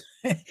ourselves,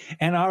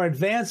 and our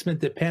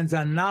advancement depends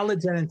on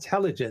knowledge and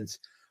intelligence,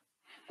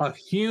 a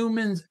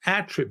human's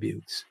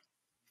attributes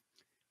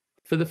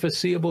for the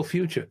foreseeable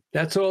future.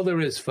 That's all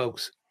there is,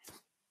 folks.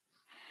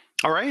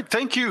 All right.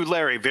 Thank you,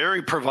 Larry.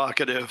 Very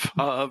provocative,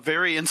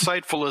 very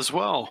insightful as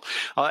well.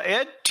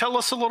 Ed, tell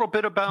us a little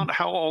bit about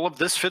how all of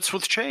this fits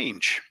with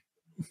change.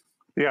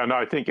 Yeah, no,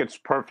 I think it's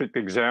perfect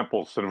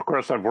examples. And of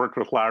course, I've worked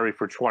with Larry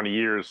for 20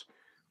 years,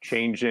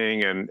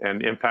 changing and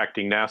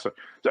impacting NASA.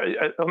 So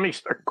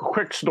a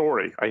quick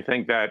story. I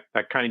think that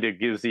kind of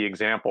gives the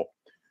example.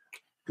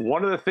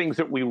 One of the things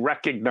that we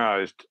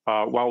recognized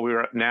while we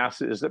were at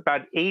NASA is that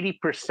about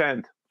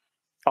 80%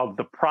 of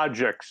the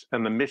projects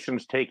and the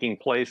missions taking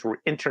place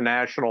were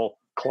international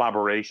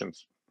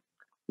collaborations,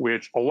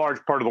 which a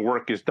large part of the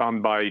work is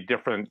done by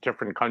different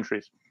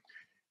countries.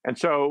 And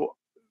so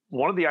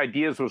one of the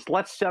ideas was,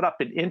 let's set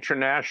up an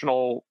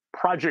international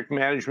project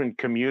management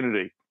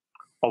community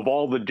of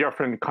all the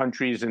different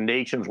countries and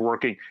nations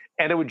working,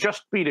 and it would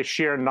just be to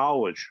share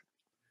knowledge.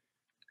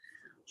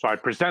 So I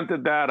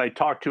presented that, I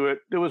talked to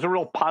it. There was a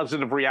real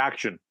positive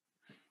reaction.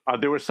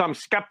 There was some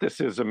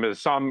skepticism as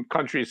some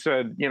countries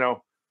said,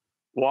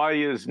 why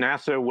is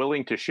NASA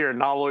willing to share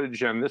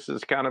knowledge? And this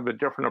is kind of a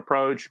different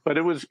approach, but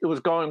it was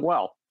going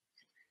well.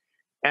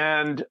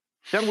 And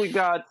then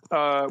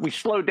we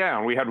slowed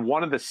down. We had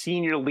one of the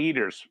senior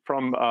leaders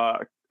from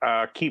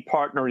a key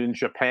partner in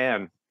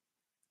Japan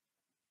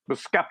was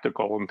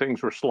skeptical, and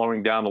things were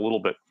slowing down a little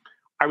bit.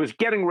 I was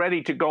getting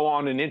ready to go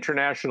on an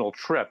international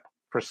trip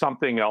for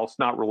something else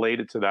not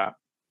related to that.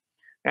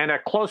 And a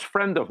close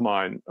friend of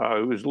mine,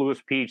 who was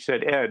Louis Peach,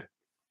 said, Ed,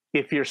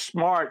 if you're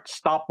smart,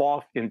 stop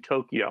off in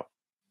Tokyo.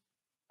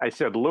 I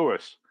said,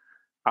 Louis,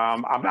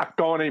 I'm not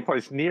going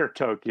anyplace near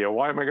Tokyo.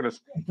 Why am I going to?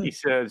 He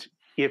says,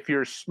 if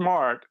you're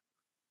smart,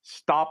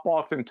 stop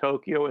off in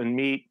Tokyo and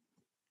meet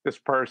this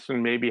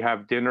person, maybe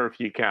have dinner if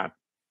you can.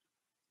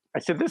 I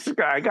said,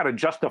 I got to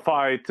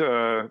justify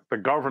to the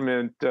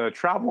government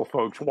travel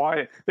folks.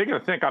 Why? They're going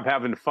to think I'm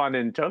having fun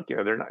in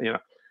Tokyo. They're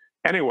not,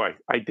 Anyway,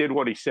 I did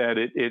what he said.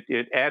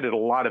 It added a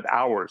lot of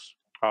hours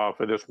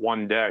for this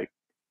one day.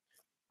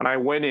 And I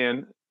went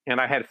in and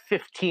I had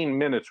 15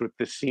 minutes with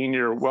this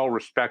senior,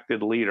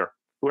 well-respected leader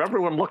who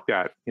everyone looked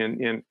at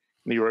in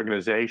the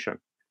organization.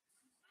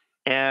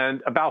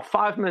 And about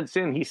 5 minutes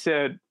in, he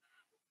said,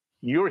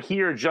 you're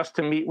here just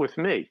to meet with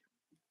me.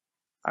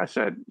 I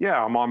said,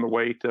 yeah, I'm on the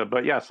way to,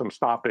 but yes, I'm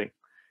stopping.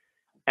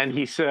 And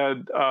he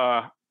said,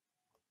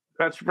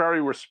 that's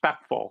very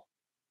respectful.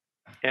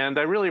 And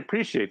I really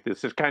appreciate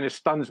this. It kind of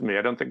stuns me.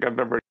 I don't think I've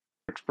ever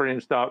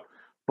experienced that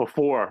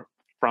before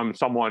from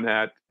someone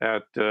at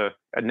NASA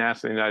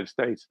in the United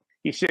States.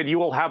 He said, you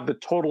will have the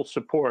total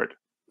support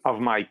of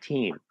my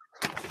team.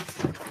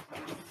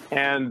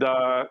 And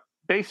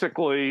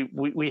basically,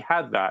 we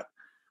had that.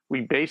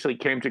 We basically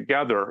came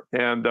together.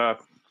 And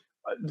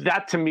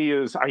that to me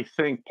is, I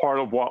think, part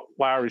of what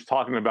Larry's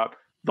talking about.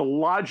 The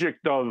logic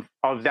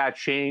of that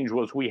change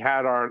was we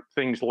had our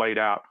things laid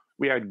out.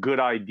 We had good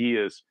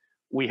ideas.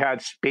 We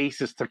had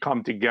spaces to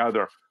come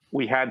together.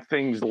 We had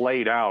things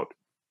laid out.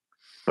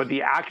 But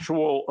the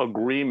actual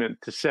agreement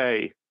to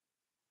say,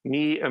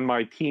 me and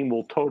my team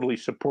will totally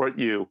support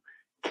you,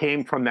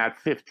 came from that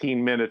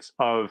 15 minutes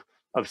of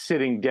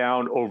sitting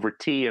down over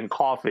tea and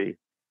coffee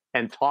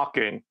and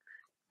talking,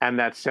 and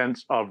that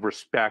sense of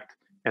respect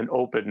and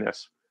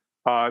openness.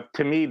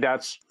 To me,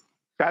 that's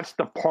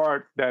the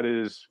part that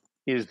is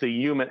the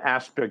human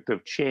aspect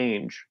of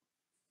change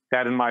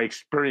that, in my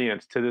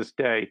experience to this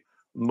day,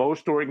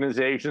 most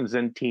organizations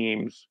and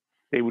teams,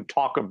 they would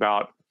talk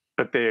about,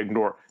 but they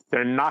ignore.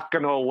 They're not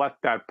going to let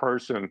that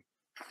person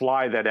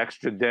fly that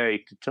extra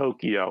day to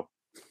Tokyo,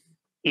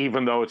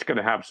 even though it's going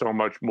to have so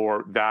much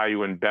more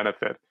value and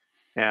benefit.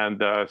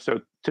 And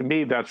so to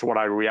me, that's what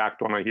I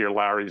react when I hear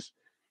Larry's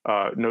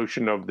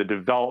notion of the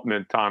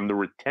development time, the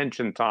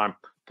retention time,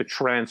 the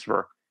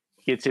transfer.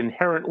 It's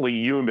inherently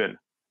human,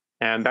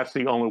 and that's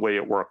the only way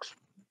it works.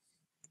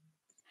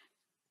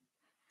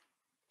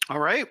 All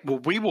right. Well,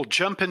 we will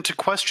jump into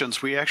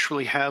questions. We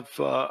actually have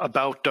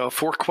about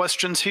 4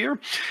 questions here,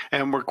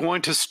 and we're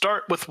going to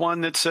start with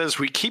one that says,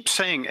 we keep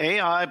saying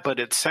AI, but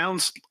it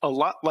sounds a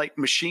lot like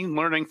machine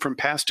learning from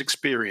past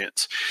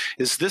experience.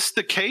 Is this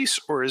the case,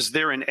 or is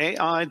there an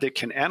AI that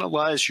can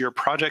analyze your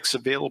projects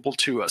available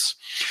to us?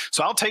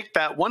 So I'll take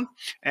that one.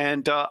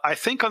 And I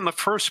think on the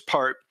first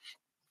part,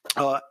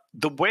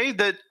 the way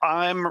that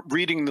I'm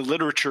reading the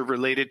literature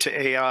related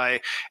to AI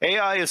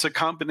is a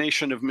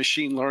combination of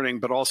machine learning,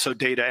 but also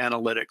data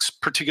analytics,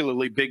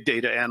 particularly big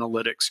data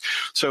analytics.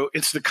 So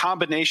it's the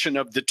combination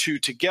of the two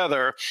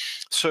together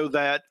so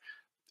that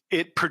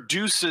it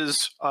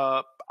produces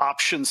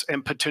options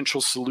and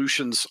potential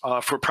solutions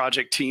for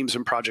project teams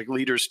and project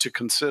leaders to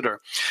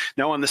consider.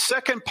 Now, on the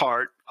second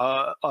part,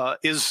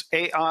 is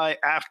AI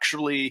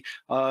actually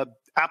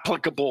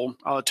applicable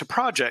to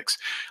projects?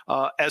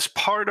 As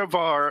part of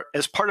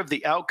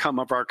the outcome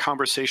of our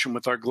conversation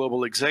with our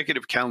Global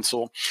Executive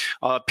Council,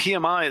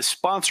 PMI is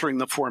sponsoring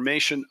the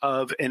formation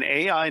of an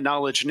AI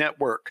knowledge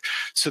network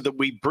so that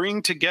we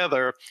bring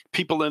together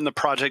people in the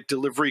project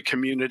delivery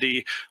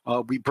community,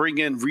 we bring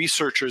in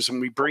researchers, and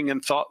we bring in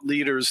thought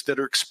leaders that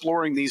are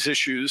exploring these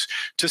issues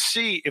to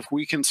see if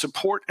we can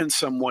support in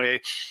some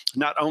way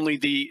not only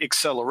the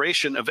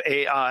acceleration of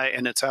AI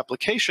and its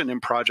application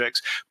in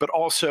projects, but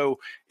also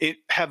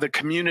have a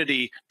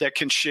community that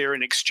can share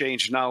and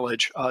exchange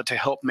knowledge to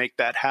help make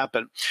that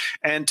happen.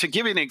 And to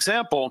give you an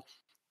example,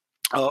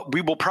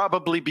 we will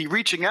probably be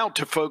reaching out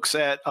to folks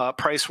at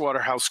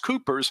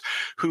PricewaterhouseCoopers,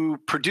 who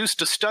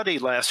produced a study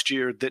last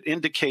year that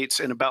indicates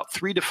in about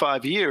 3 to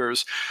 5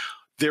 years,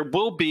 there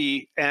will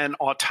be an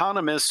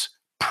autonomous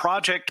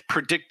project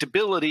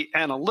predictability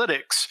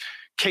analytics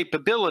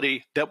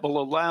capability that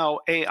will allow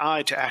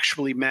AI to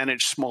actually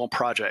manage small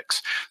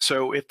projects.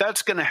 So if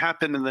that's going to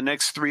happen in the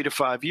next 3 to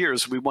 5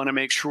 years, we want to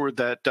make sure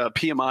that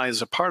PMI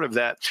is a part of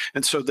that.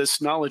 And so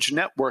this knowledge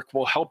network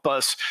will help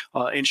us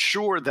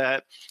ensure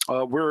that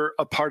we're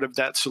a part of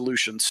that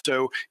solution.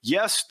 So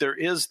yes, there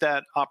is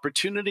that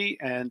opportunity,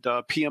 and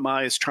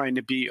PMI is trying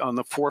to be on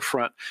the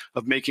forefront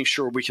of making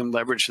sure we can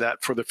leverage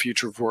that for the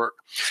future of work.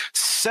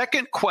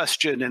 Second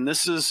question, and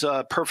this is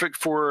perfect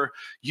for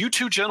you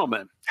two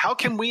gentlemen. How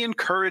can we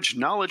encourage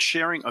knowledge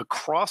sharing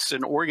across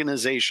an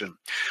organization?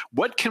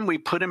 What can we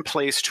put in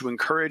place to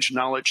encourage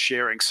knowledge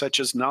sharing, such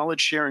as knowledge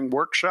sharing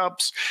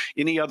workshops,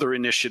 any other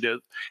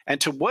initiative?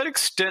 And to what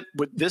extent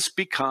would this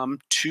become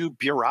too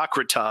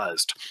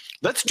bureaucratized?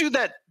 Let's do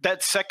that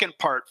second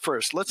part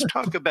first. Let's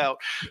talk about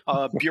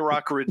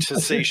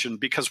bureaucratization,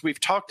 because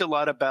we've talked a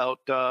lot about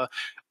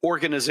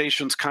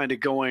organizations kind of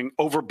going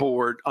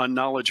overboard on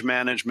knowledge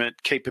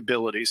management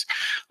capabilities.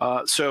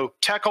 So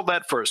tackle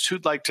that first.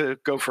 Who'd like to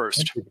go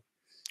first?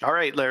 All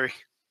right, Larry.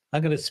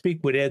 I'm going to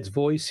speak with Ed's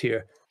voice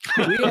here.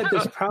 We had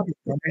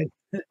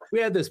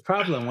this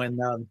problem.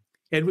 When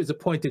Ed was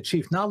appointed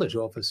Chief Knowledge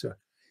Officer,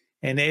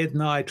 and Ed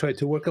and I tried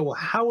to work out, well,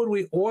 how would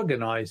we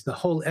organize the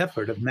whole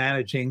effort of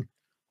managing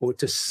or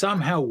to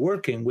somehow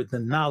working with the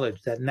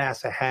knowledge that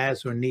NASA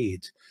has or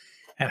needs?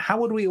 And how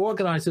would we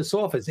organize this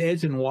office?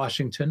 Ed's in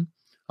Washington.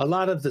 A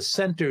lot of the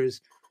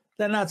centers,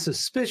 they're not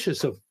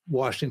suspicious of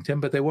Washington,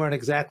 but they weren't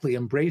exactly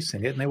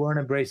embracing it, and they weren't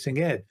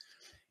embracing Ed.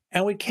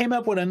 And we came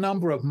up with a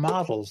number of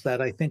models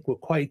that I think were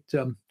quite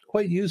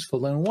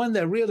useful. And one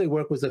that really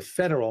worked was a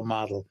federal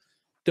model.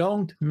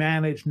 Don't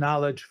manage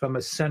knowledge from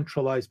a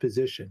centralized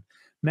position.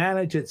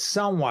 Manage it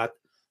somewhat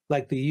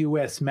like the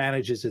U.S.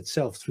 manages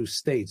itself through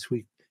states.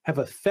 We have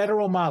a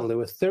federal model. There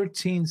were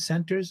 13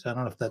 centers. I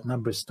don't know if that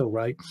number is still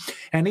right.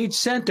 And each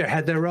center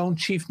had their own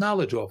chief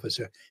knowledge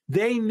officer.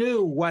 They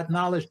knew what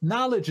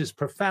knowledge is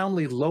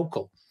profoundly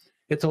local.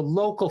 It's a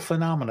local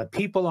phenomenon.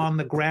 People on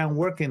the ground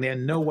working there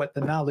know what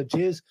the knowledge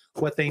is,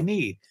 what they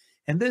need.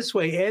 And this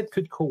way, Ed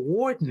could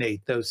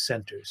coordinate those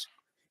centers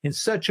in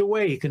such a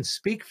way he can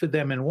speak for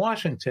them in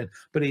Washington,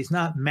 but he's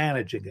not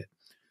managing it.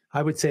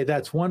 I would say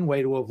that's one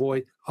way to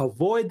avoid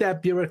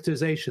that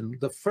bureaucratization.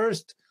 The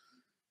first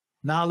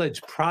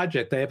knowledge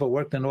project I ever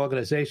worked in an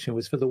organization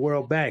was for the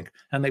World Bank,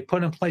 and they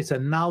put in place a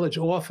knowledge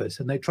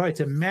office, and they tried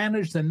to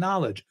manage the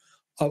knowledge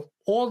of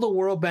all the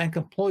World Bank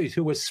employees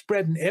who were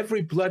spread in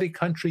every bloody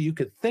country you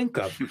could think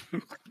of.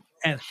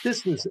 And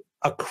this was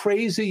a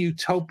crazy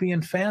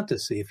utopian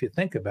fantasy, if you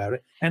think about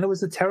it. And it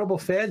was a terrible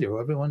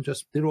failure.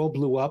 It all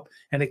blew up,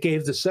 and it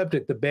gave the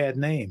subject a bad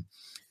name.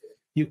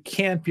 You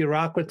can't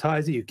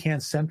bureaucratize it. You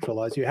can't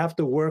centralize. You have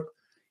to work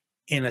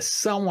in a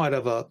somewhat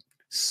of a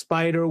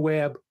spider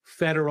web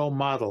federal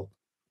model.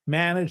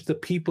 Manage the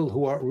people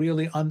who are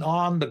really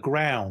on the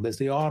ground, as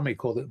the Army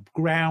called it,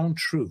 ground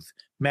truth.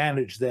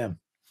 Manage them.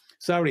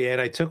 Sorry, Ed,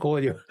 I took all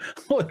your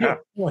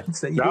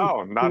points.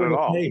 No, not at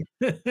all.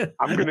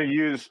 I'm going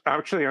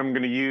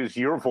to use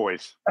your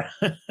voice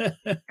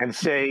and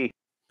say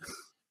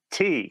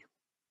T-E-A,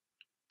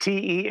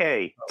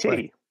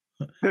 T.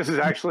 This is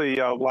actually,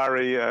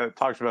 Larry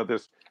talks about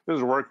this. This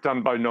is work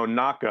done by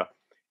Nonaka.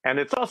 And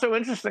it's also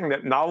interesting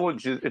that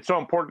knowledge it's so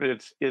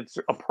important. It's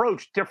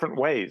approached different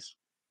ways.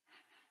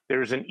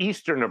 There's an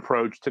Eastern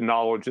approach to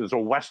knowledge. There's a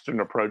Western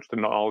approach to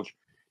knowledge.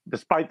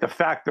 Despite the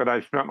fact that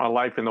I've spent my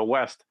life in the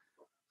West,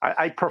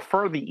 I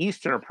prefer the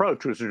Eastern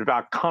approach, which is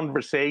about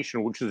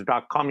conversation, which is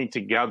about coming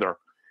together.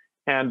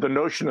 And the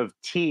notion of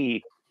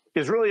tea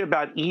is really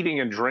about eating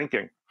and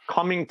drinking,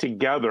 coming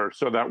together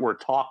so that we're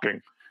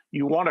talking.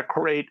 You want to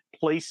create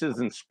places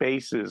and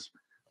spaces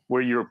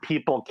where your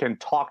people can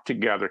talk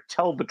together,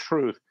 tell the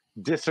truth,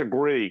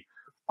 disagree,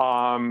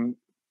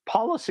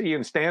 policy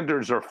and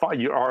standards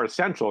are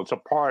essential. It's a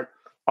part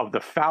of the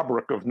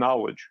fabric of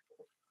knowledge.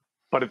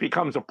 But it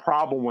becomes a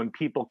problem when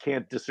people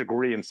can't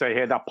disagree and say,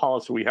 hey, that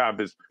policy we have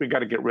we got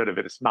to get rid of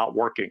it. It's not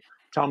working.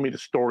 Tell me the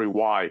story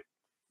why.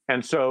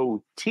 And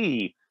so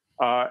teach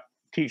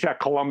at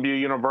Columbia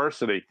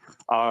University.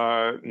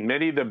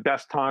 Many of the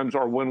best times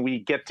are when we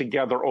get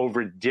together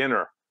over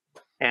dinner.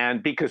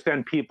 And because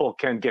then people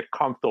can get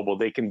comfortable,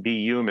 they can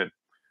be human.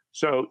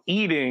 So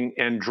eating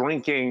and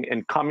drinking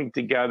and coming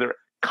together,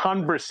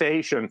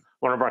 conversation,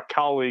 one of our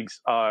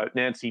colleagues,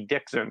 Nancy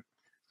Dixon,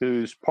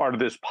 who's part of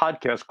this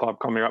podcast club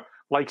coming up,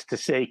 likes to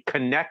say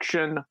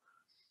connection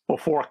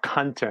before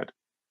content.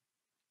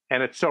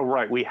 And it's so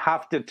right. We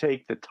have to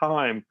take the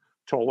time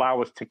to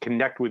allow us to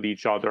connect with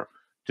each other,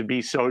 to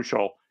be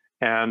social.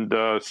 And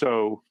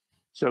so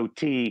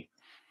tea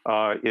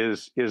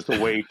is the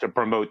way to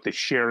promote the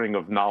sharing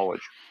of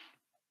knowledge.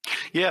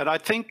 Yeah, and I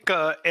think,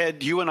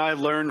 Ed, you and I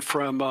learned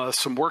from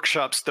some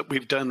workshops that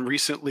we've done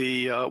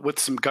recently with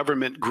some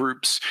government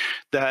groups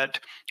that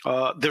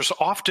there's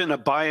often a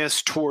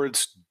bias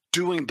towards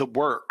doing the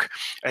work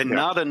and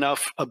not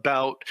enough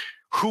about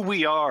who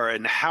we are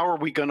and how are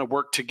we going to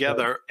work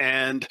together,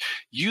 and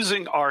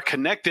using our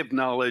connective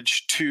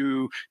knowledge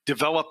to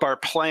develop our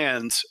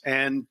plans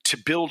and to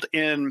build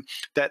in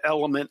that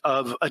element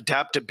of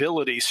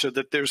adaptability so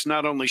that there's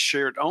not only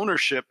shared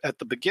ownership at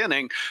the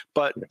beginning,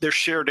 but there's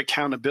shared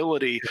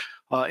accountability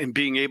in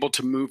being able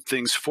to move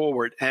things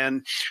forward.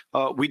 And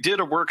we did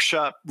a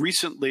workshop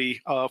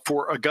recently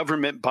for a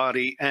government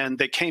body, and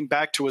they came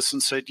back to us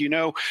and said, you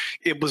know,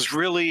 it was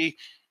really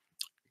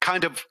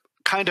kind of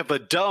a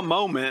duh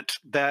moment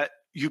that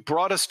you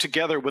brought us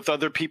together with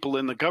other people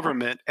in the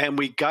government and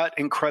we got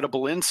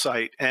incredible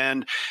insight.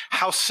 And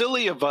how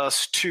silly of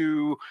us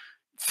to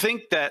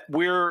think that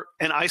we're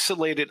an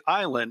isolated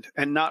island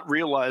and not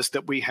realize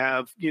that we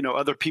have, you know,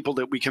 other people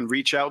that we can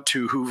reach out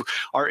to who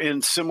are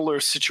in similar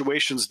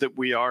situations that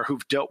we are,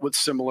 who've dealt with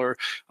similar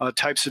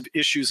types of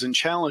issues and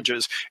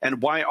challenges.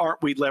 And why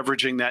aren't we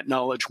leveraging that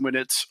knowledge when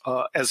it's,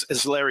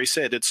 as Larry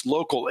said, it's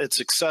local, it's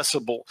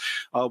accessible.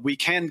 We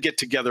can get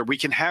together. We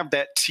can have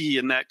that tea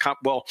and that,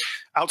 well,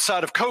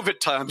 outside of COVID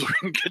times, we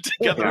can get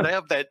together to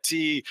have that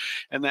tea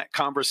and that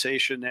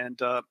conversation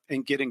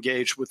and get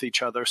engaged with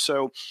each other.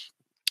 So,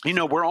 you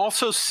know, we're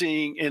also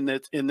seeing in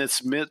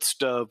this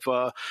midst of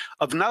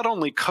not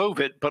only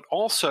COVID, but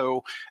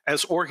also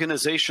as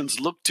organizations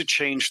look to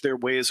change their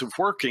ways of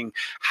working,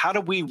 how do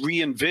we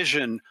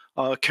re-envision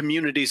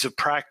communities of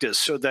practice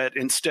so that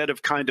instead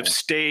of kind of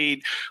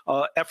staid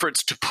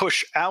efforts to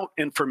push out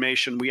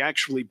information, we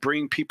actually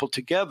bring people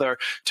together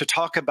to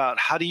talk about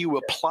how do you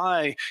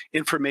apply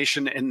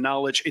information and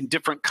knowledge in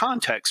different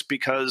contexts?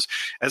 Because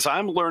as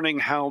I'm learning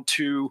how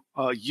to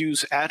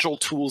use agile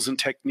tools and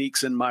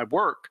techniques in my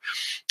work,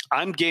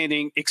 I'm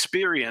gaining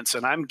experience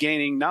and I'm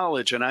gaining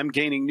knowledge and I'm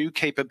gaining new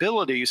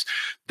capabilities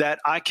that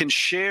I can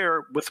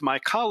share with my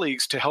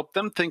colleagues to help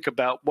them think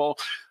about, well,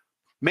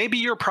 maybe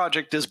your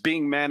project is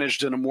being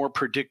managed in a more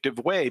predictive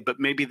way, but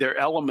maybe there are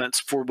elements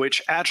for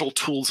which agile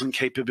tools and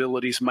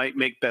capabilities might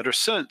make better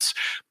sense.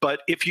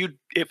 But if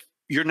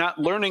you're not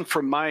learning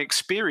from my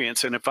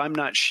experience, and if I'm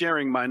not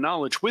sharing my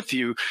knowledge with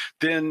you,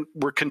 then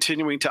we're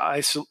continuing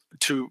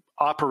to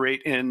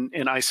operate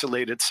in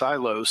isolated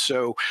silos.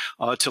 So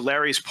to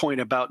Larry's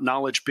point about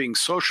knowledge being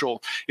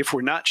social, if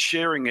we're not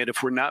sharing it,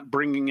 if we're not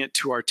bringing it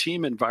to our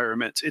team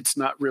environments, it's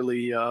not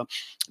really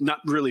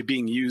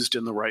being used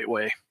in the right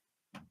way.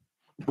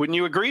 Wouldn't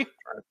you agree?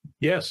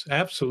 Yes,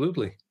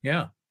 absolutely.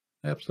 Yeah,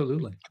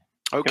 absolutely.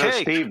 Okay. You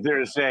know, Steve,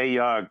 there's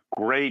a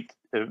great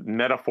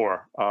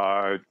metaphor.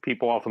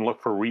 People often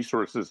look for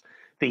resources.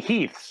 The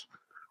Heaths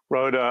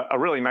wrote a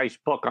really nice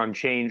book on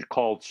change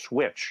called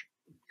Switch.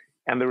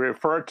 And they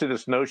referred to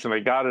this notion,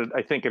 they got it,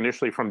 I think,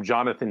 initially from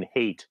Jonathan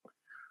Haidt,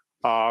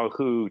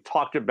 who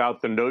talked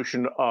about the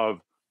notion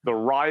of the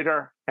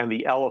rider and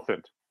the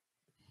elephant.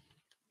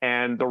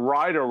 And the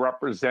rider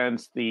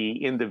represents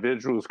the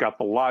individual who's got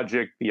the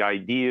logic, the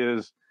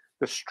ideas,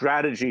 the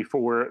strategy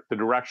for the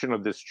direction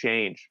of this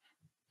change.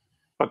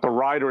 But the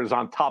rider is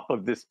on top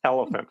of this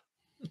elephant.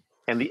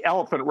 And the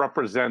elephant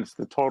represents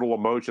the total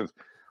emotions.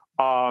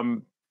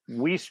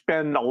 We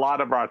spend a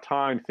lot of our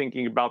time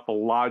thinking about the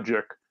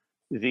logic,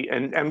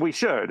 and we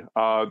should,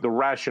 the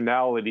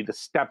rationality, the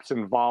steps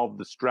involved,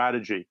 the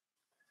strategy.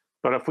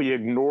 But if we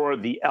ignore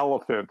the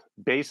elephant,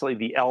 basically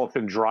the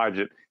elephant drives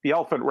it. The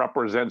elephant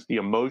represents the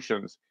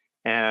emotions.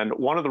 And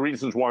one of the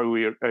reasons why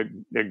we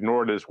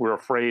ignore it is we're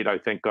afraid, I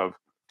think, of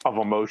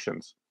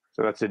emotions.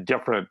 So that's a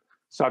different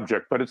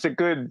subject. But it's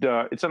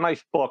it's a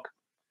nice book.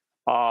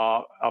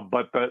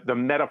 But the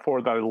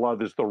metaphor that I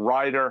love is the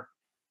rider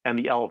and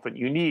the elephant.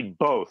 You need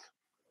both.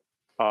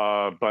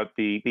 But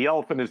the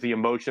elephant is the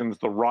emotions.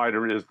 The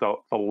rider is the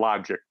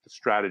logic, the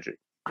strategy.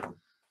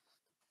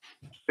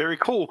 Very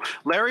cool.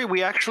 Larry,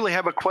 we actually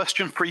have a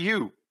question for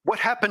you. What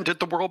happened at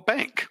the World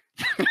Bank?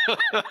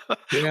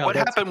 Yeah, What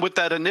happened with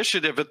that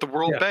initiative at the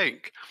World yeah.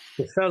 Bank?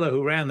 The fellow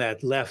who ran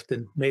that left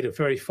and made a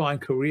very fine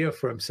career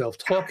for himself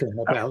talking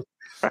about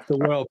the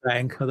World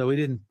Bank, although he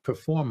didn't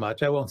perform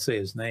much. I won't say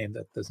his name.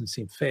 That doesn't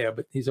seem fair,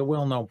 but he's a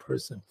well-known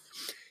person.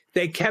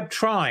 They kept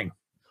trying,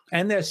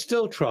 and they're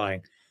still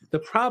trying.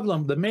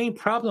 The main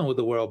problem with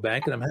the World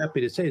Bank, and I'm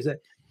happy to say, is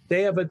that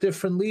they have a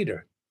different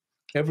leader.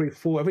 Every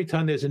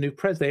time there's a new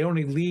president, they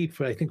only lead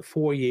for, I think,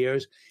 4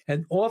 years.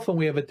 And often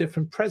we have a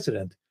different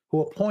president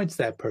who appoints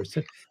that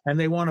person, and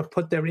they want to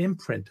put their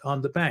imprint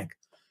on the bank.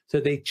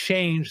 So they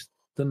change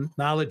the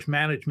knowledge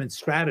management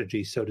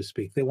strategy, so to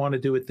speak. They want to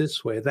do it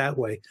this way, that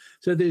way.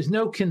 So there's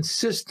no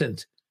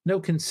consistency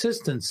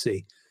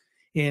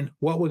in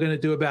what we're going to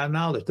do about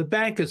knowledge. The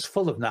bank is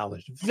full of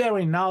knowledge,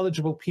 very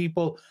knowledgeable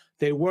people.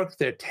 They work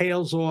their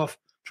tails off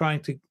trying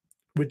to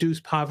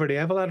reduce poverty. I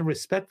have a lot of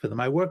respect for them.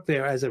 I worked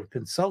there as a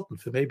consultant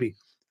for maybe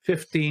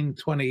 15,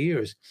 20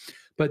 years,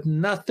 but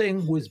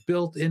nothing was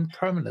built in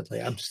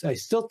permanently. I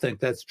still think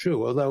that's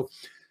true, although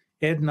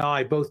Ed and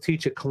I both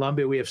teach at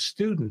Columbia. We have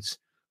students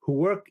who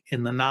work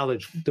in the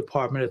knowledge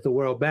department at the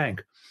World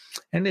Bank,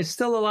 and there's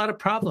still a lot of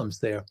problems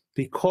there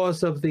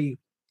because of the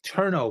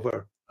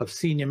turnover of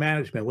senior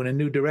management. When a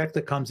new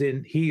director comes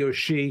in, he or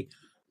she,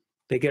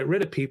 they get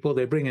rid of people,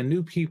 they bring in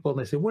new people, and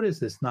they say, what is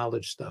this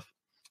knowledge stuff?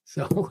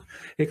 So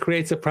it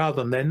creates a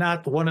problem. They're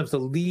not one of the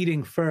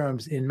leading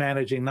firms in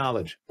managing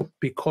knowledge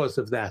because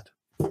of that.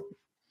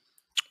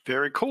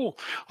 Very cool.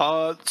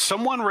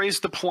 Someone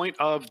raised the point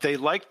of they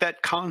like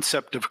that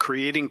concept of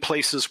creating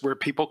places where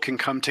people can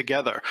come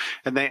together.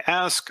 And they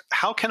ask,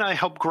 how can I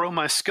help grow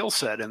my skill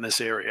set in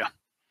this area?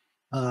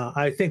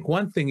 I think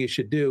one thing you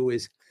should do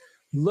is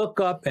look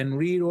up and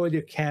read all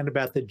you can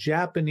about the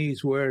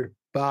Japanese word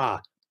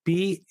ba,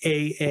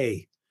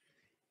 B-A-A.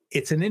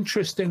 It's an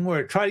interesting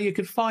word. You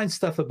could find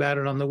stuff about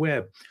it on the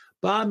web.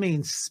 Ba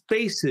means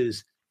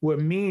spaces where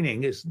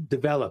meaning is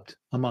developed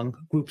among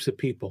groups of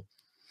people.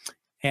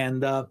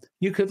 And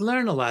you could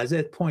learn a lot. As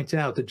Ed points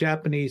out, the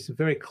Japanese are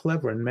very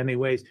clever in many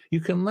ways. You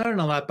can learn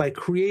a lot by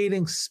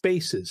creating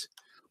spaces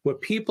where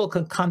people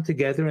can come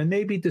together and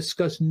maybe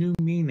discuss new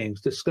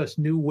meanings, discuss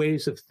new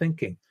ways of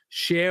thinking,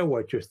 share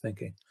what you're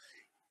thinking.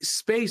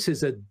 Space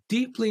is a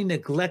deeply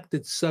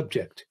neglected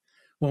subject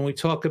when we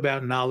talk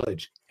about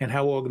knowledge and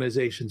how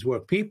organizations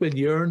work. People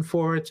yearn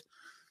for it,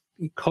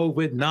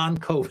 COVID,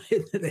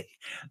 non-COVID.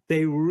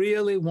 They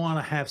really want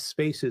to have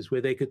spaces where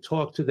they could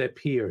talk to their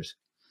peers.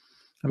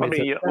 Let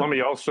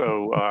me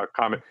also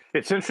comment.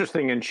 It's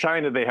interesting, in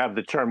China, they have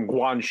the term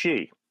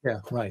guanxi. Yeah,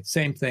 right.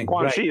 Same thing.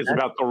 Guanxi is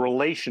about the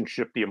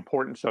relationship, the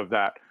importance of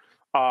that.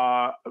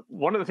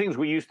 One of the things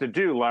we used to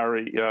do,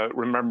 Larry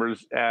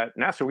remembers, at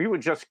NASA, we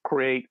would just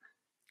create,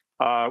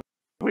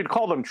 we'd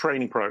call them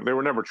training programs. They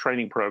were never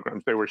training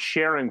programs. They were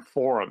sharing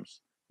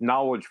forums,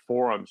 knowledge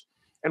forums.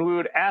 And we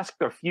would ask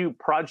a few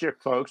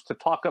project folks to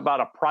talk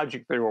about a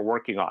project they were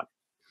working on.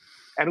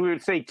 And we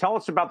would say, tell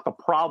us about the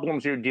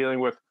problems you're dealing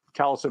with.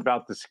 Tell us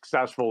about the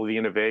successful, the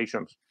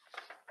innovations.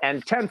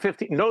 And 10,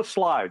 15, no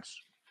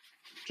slides,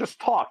 just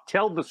talk,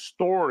 tell the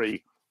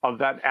story of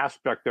that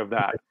aspect of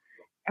that.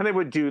 And they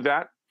would do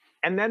that.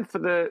 And then for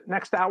the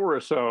next hour or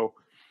so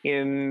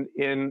in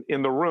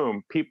the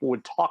room, people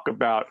would talk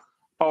about,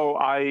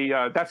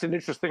 that's an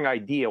interesting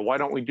idea. Why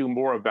don't we do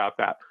more about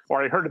that?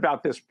 Or I heard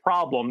about this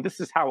problem. This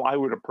is how I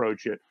would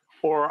approach it.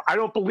 Or I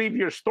don't believe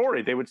your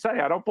story. They would say,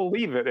 I don't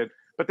believe it.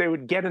 But they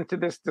would get into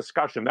this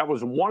discussion. That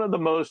was one of the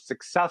most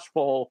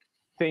successful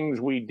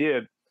things we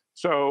did.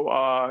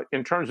 So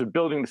in terms of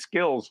building the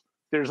skills,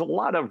 there's a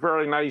lot of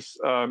very nice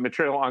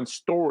material on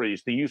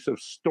stories, the use of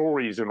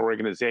stories in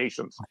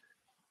organizations.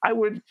 I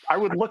would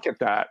look at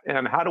that,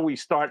 and how do we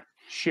start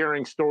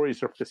sharing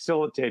stories or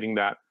facilitating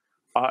that?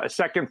 A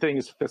second thing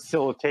is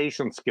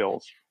facilitation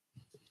skills.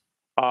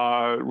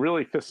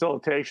 Really,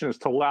 facilitation is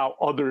to allow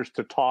others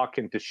to talk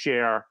and to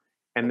share,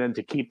 and then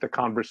to keep the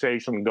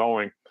conversation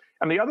going.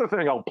 And the other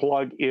thing I'll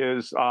plug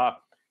is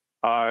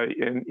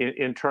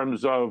in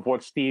terms of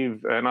what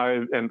Steve and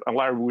I and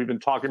Larry, we've been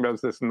talking about,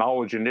 is this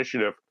knowledge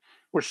initiative.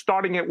 We're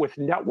starting it with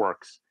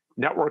networks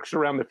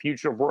around the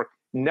future of work,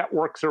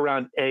 networks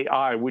around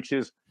AI, which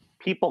is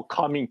people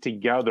coming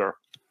together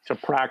to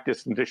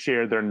practice and to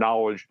share their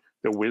knowledge,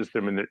 their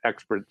wisdom, and their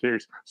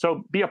expertise.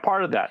 So be a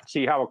part of that,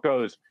 see how it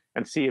goes,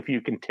 and see if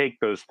you can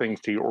take those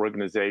things to your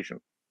organization.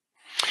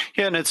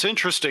 Yeah, and it's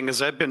interesting,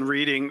 as I've been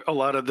reading a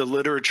lot of the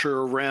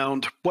literature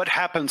around what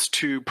happens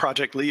to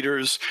project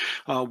leaders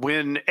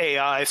when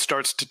AI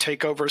starts to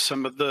take over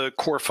some of the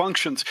core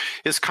functions,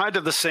 is kind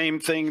of the same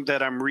thing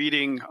that I'm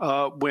reading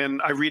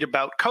when I read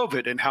about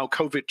COVID and how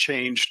COVID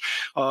changed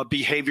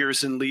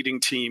behaviors in leading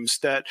teams,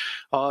 that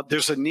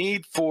there's a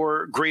need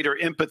for greater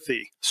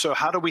empathy. So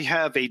how do we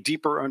have a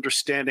deeper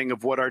understanding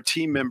of what our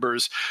team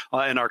members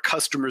and our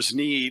customers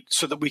need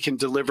so that we can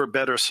deliver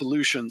better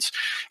solutions?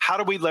 How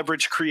do we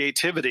leverage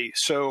creativity opportunity.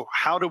 So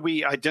how do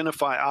we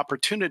identify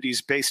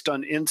opportunities based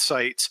on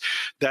insights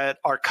that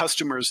our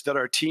customers, that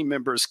our team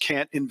members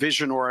can't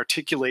envision or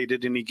articulate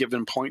at any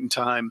given point in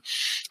time?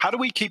 How do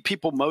we keep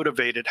people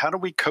motivated? How do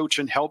we coach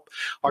and help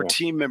our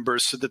team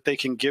members so that they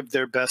can give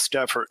their best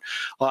effort?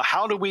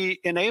 How do we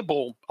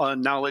enable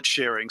knowledge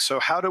sharing? So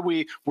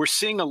we're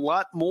seeing a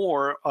lot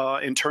more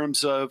in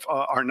terms of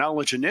our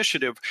knowledge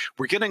initiative.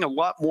 We're getting a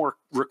lot more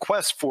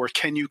requests for,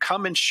 can you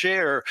come and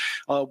share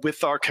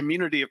with our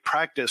community of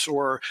practice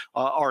or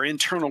our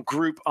internal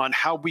group on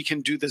how we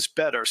can do this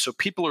better? So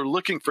people are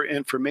looking for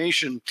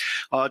information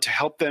to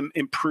help them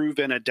improve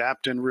and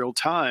adapt in real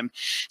time.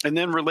 And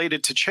then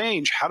related to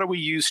change, how do we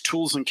use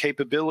tools and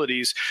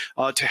capabilities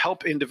to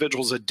help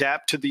individuals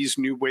adapt to these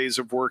new ways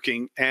of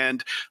working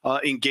and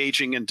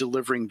engaging and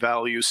delivering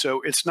value?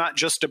 So it's not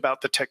just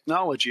about the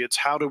technology, it's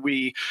how do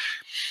we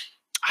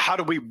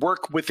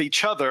work with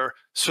each other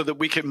so that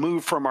we can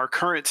move from our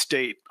current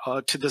state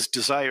to this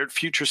desired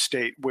future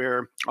state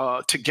where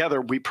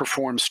together we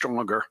perform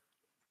stronger.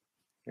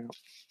 Yeah.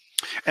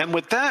 And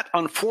with that,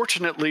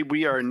 unfortunately,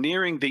 we are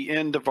nearing the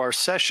end of our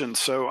session.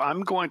 So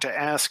I'm going to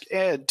ask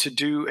Ed to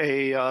do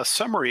a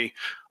summary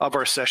of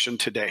our session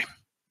today.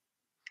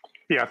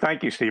 Yeah,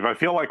 thank you, Steve. I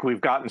feel like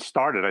we've gotten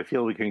started. I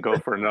feel we can go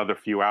for another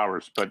few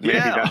hours, but maybe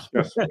that's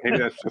just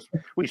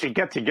we should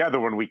get together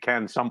when we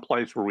can,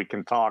 someplace where we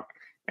can talk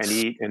and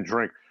eat and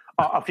drink.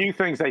 A few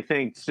things I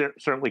think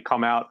certainly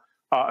come out.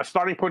 A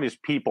starting point is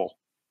people.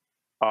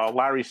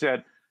 Larry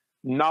said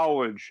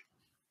knowledge,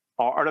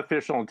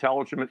 artificial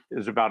intelligence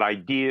is about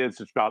ideas,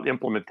 it's about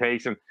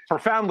implementation.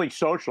 Profoundly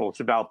social, it's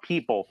about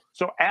people.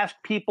 So ask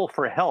people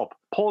for help,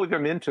 pull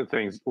them into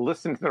things,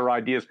 listen to their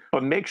ideas,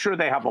 but make sure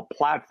they have a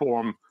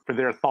platform for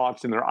their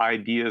thoughts and their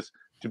ideas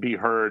to be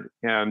heard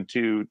and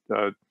to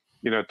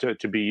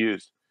be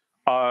used.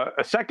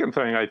 A second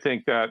thing I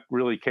think that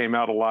really came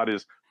out a lot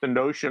is the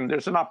notion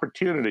there's an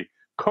opportunity.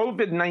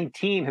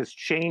 COVID-19 has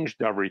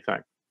changed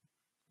everything.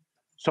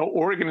 So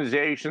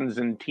organizations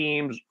and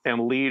teams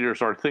and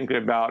leaders are thinking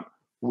about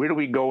where do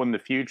we go in the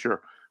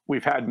future?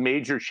 We've had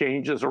major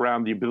changes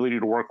around the ability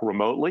to work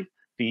remotely,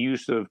 the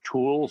use of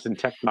tools and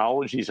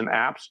technologies and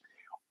apps,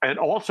 and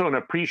also an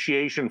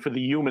appreciation for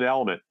the human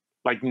element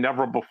like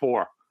never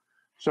before.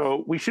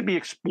 So we should be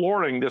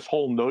exploring this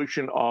whole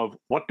notion of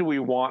what do we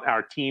want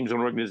our teams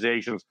and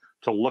organizations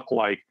to look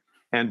like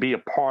and be a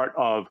part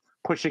of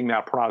pushing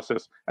that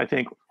process. I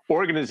think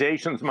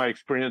organizations, my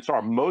experience,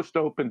 are most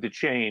open to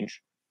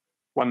change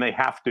when they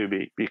have to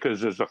be,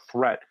 because there's a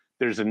threat,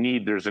 there's a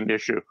need, there's an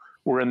issue.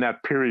 We're in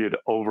that period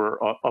over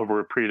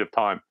a period of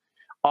time.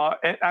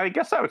 And I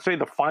guess I would say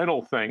the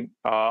final thing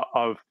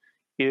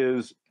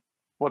is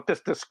what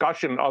this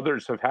discussion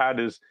others have had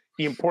is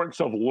the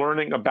importance of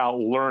learning about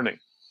learning.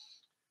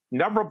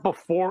 Never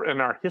before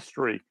in our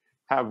history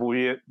have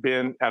we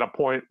been at a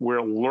point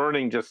where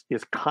learning just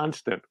is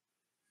constant,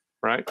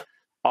 right?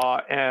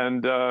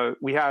 And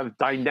we have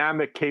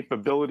dynamic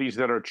capabilities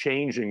that are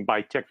changing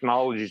by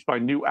technologies, by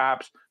new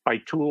apps, by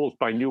tools,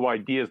 by new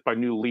ideas, by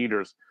new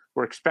leaders.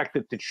 We're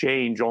expected to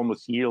change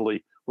almost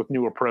yearly with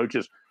new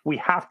approaches. We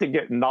have to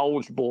get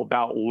knowledgeable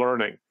about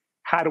learning.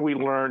 How do we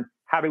learn?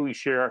 How do we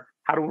share?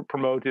 How do we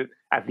promote it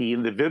at the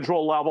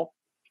individual level,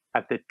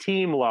 at the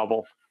team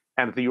level,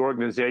 and at the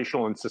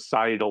organizational and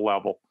societal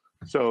level?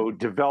 So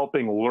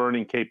developing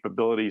learning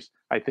capabilities,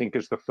 I think,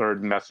 is the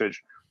third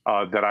message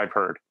that I've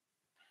heard.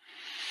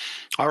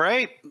 All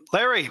right,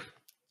 Larry,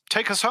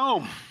 take us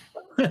home.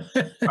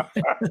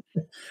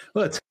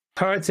 Well, it's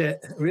hard to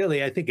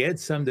really, I think Ed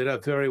summed it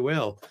up very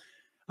well.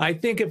 I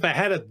think if I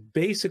had to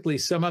basically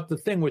sum up the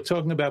thing, we're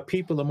talking about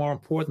people are more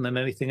important than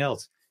anything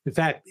else. In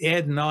fact,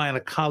 Ed and I and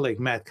a colleague,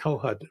 Matt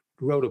Kohut,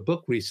 wrote a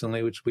book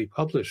recently, which we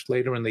published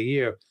later in the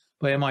year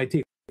by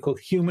MIT, called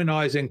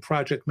Humanizing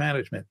Project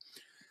Management,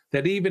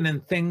 that even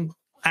in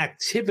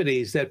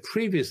activities that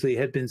previously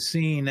had been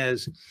seen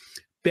as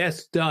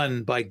best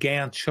done by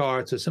Gantt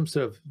charts or some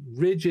sort of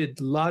rigid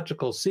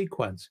logical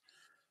sequence,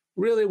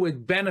 really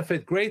would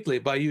benefit greatly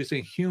by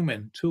using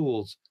human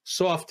tools,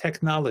 soft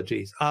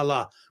technologies, a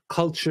la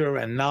culture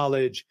and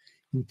knowledge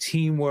and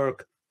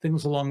teamwork,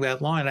 things along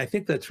that line. I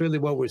think that's really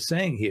what we're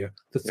saying here.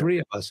 The three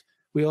of us,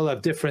 we all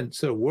have different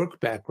sort of work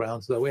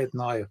backgrounds, though Ed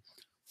and I are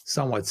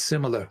somewhat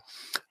similar.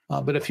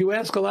 But if you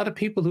ask a lot of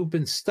people who've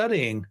been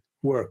studying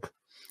work,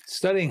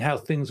 studying how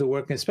things are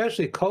working,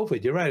 especially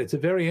COVID, you're right, it's a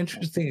very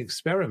interesting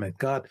experiment.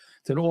 God,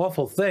 it's an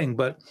awful thing,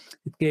 but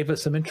it gave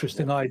us some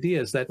interesting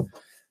ideas that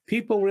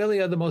people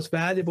really are the most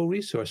valuable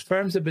resource.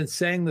 Firms have been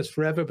saying this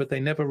forever, but they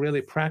never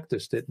really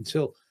practiced it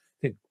until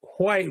I think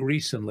quite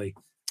recently,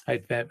 I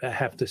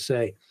have to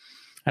say.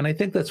 And I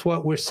think that's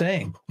what we're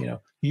saying,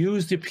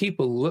 use the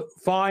people,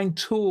 find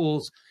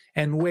tools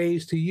and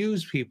ways to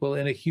use people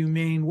in a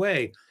humane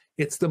way.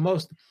 It's the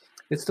most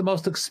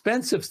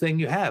expensive thing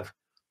you have.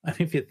 I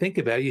mean, if you think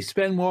about it, you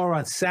spend more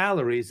on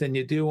salaries than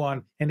you do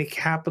on any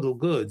capital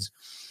goods.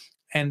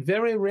 And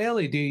very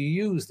rarely do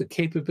you use the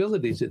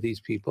capabilities of these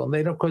people. And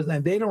they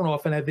don't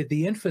often have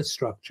the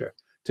infrastructure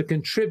to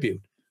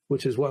contribute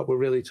which is what we're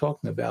really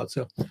talking about.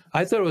 So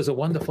I thought it was a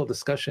wonderful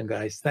discussion,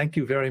 guys. Thank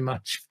you very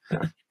much.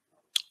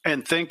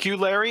 And thank you,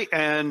 Larry.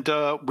 And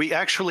we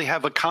actually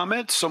have a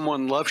comment.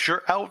 Someone loves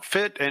your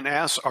outfit and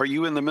asks, are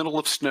you in the middle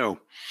of snow?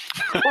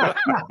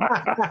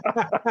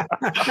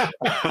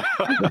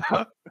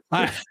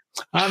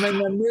 I'm in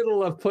the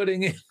middle of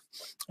putting in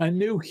a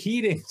new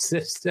heating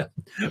system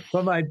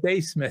for my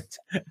basement,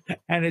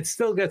 and it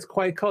still gets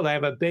quite cold. I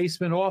have a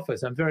basement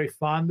office. I'm very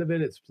fond of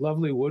it. It's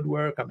lovely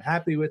woodwork. I'm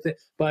happy with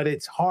it, but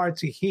it's hard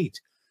to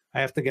heat.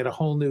 I have to get a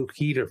whole new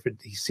heater for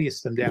the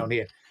system down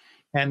here.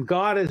 And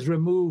God has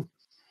removed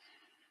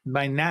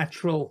my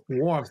natural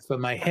warmth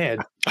from my head.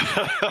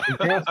 And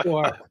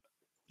therefore,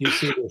 you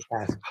see this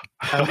hat.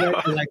 I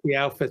really like the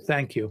outfit.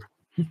 Thank you.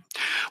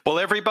 Well,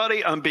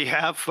 everybody, on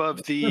behalf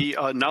of the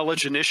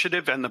Knowledge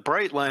Initiative and the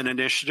Brightline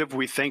Initiative,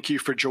 we thank you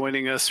for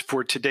joining us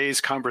for today's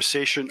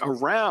conversation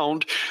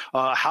around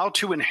how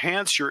to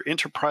enhance your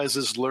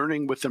enterprise's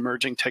learning with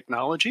emerging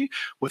technology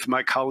with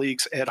my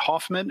colleagues Ed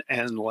Hoffman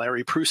and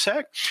Larry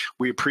Prusak.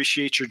 We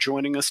appreciate your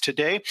joining us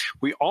today.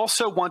 We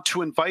also want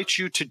to invite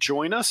you to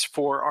join us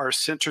for our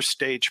Center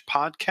Stage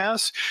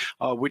podcast,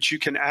 which you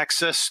can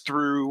access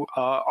through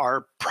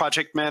our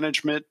project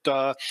management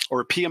or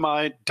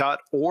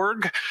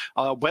PMI.org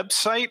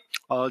website.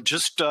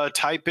 Just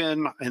type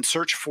in and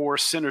search for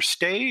Center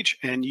Stage,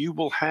 and you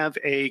will have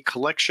a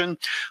collection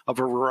of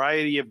a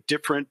variety of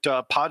different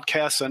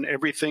podcasts on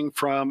everything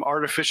from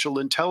artificial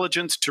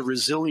intelligence to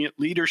resilient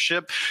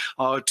leadership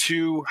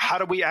to how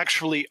do we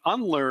actually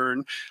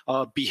unlearn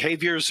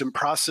behaviors and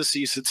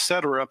processes, et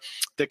cetera,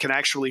 that can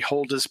actually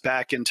hold us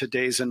back in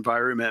today's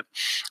environment.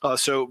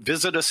 So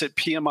visit us at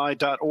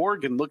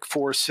PMI.org and look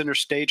for Center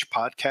Stage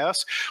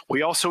podcasts.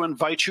 We also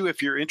invite you,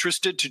 if you're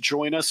interested, to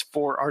join us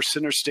for our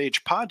Center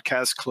Stage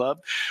Podcast Club,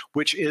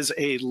 which is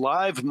a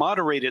live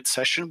moderated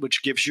session,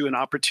 which gives you an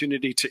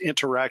opportunity to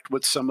interact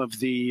with some of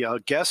the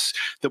guests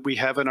that we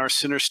have in our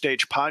Center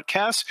Stage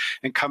podcast.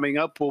 And coming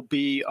up will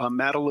be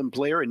Madeline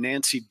Blair and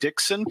Nancy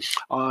Dixon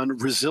on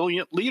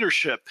resilient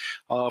leadership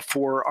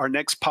for our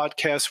next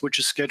podcast, which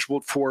is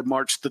scheduled for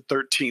March the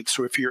 13th.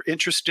 So if you're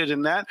interested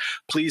in that,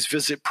 please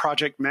visit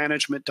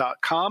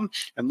projectmanagement.com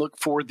and look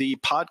for the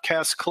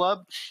podcast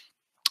club,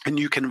 and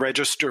you can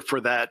register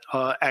for that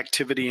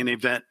activity and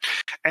event.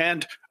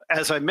 And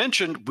as I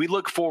mentioned, we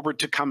look forward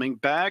to coming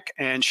back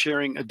and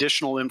sharing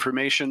additional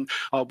information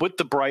with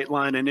the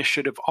Brightline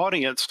Initiative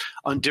audience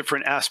on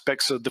different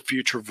aspects of the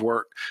future of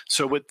work.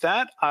 So with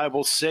that, I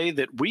will say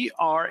that we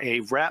are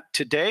a wrap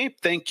today.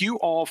 Thank you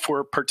all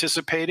for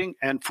participating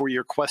and for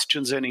your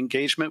questions and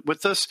engagement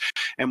with us.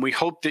 And we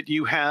hope that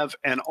you have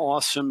an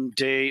awesome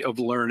day of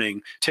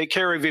learning. Take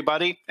care,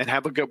 everybody, and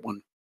have a good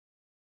one.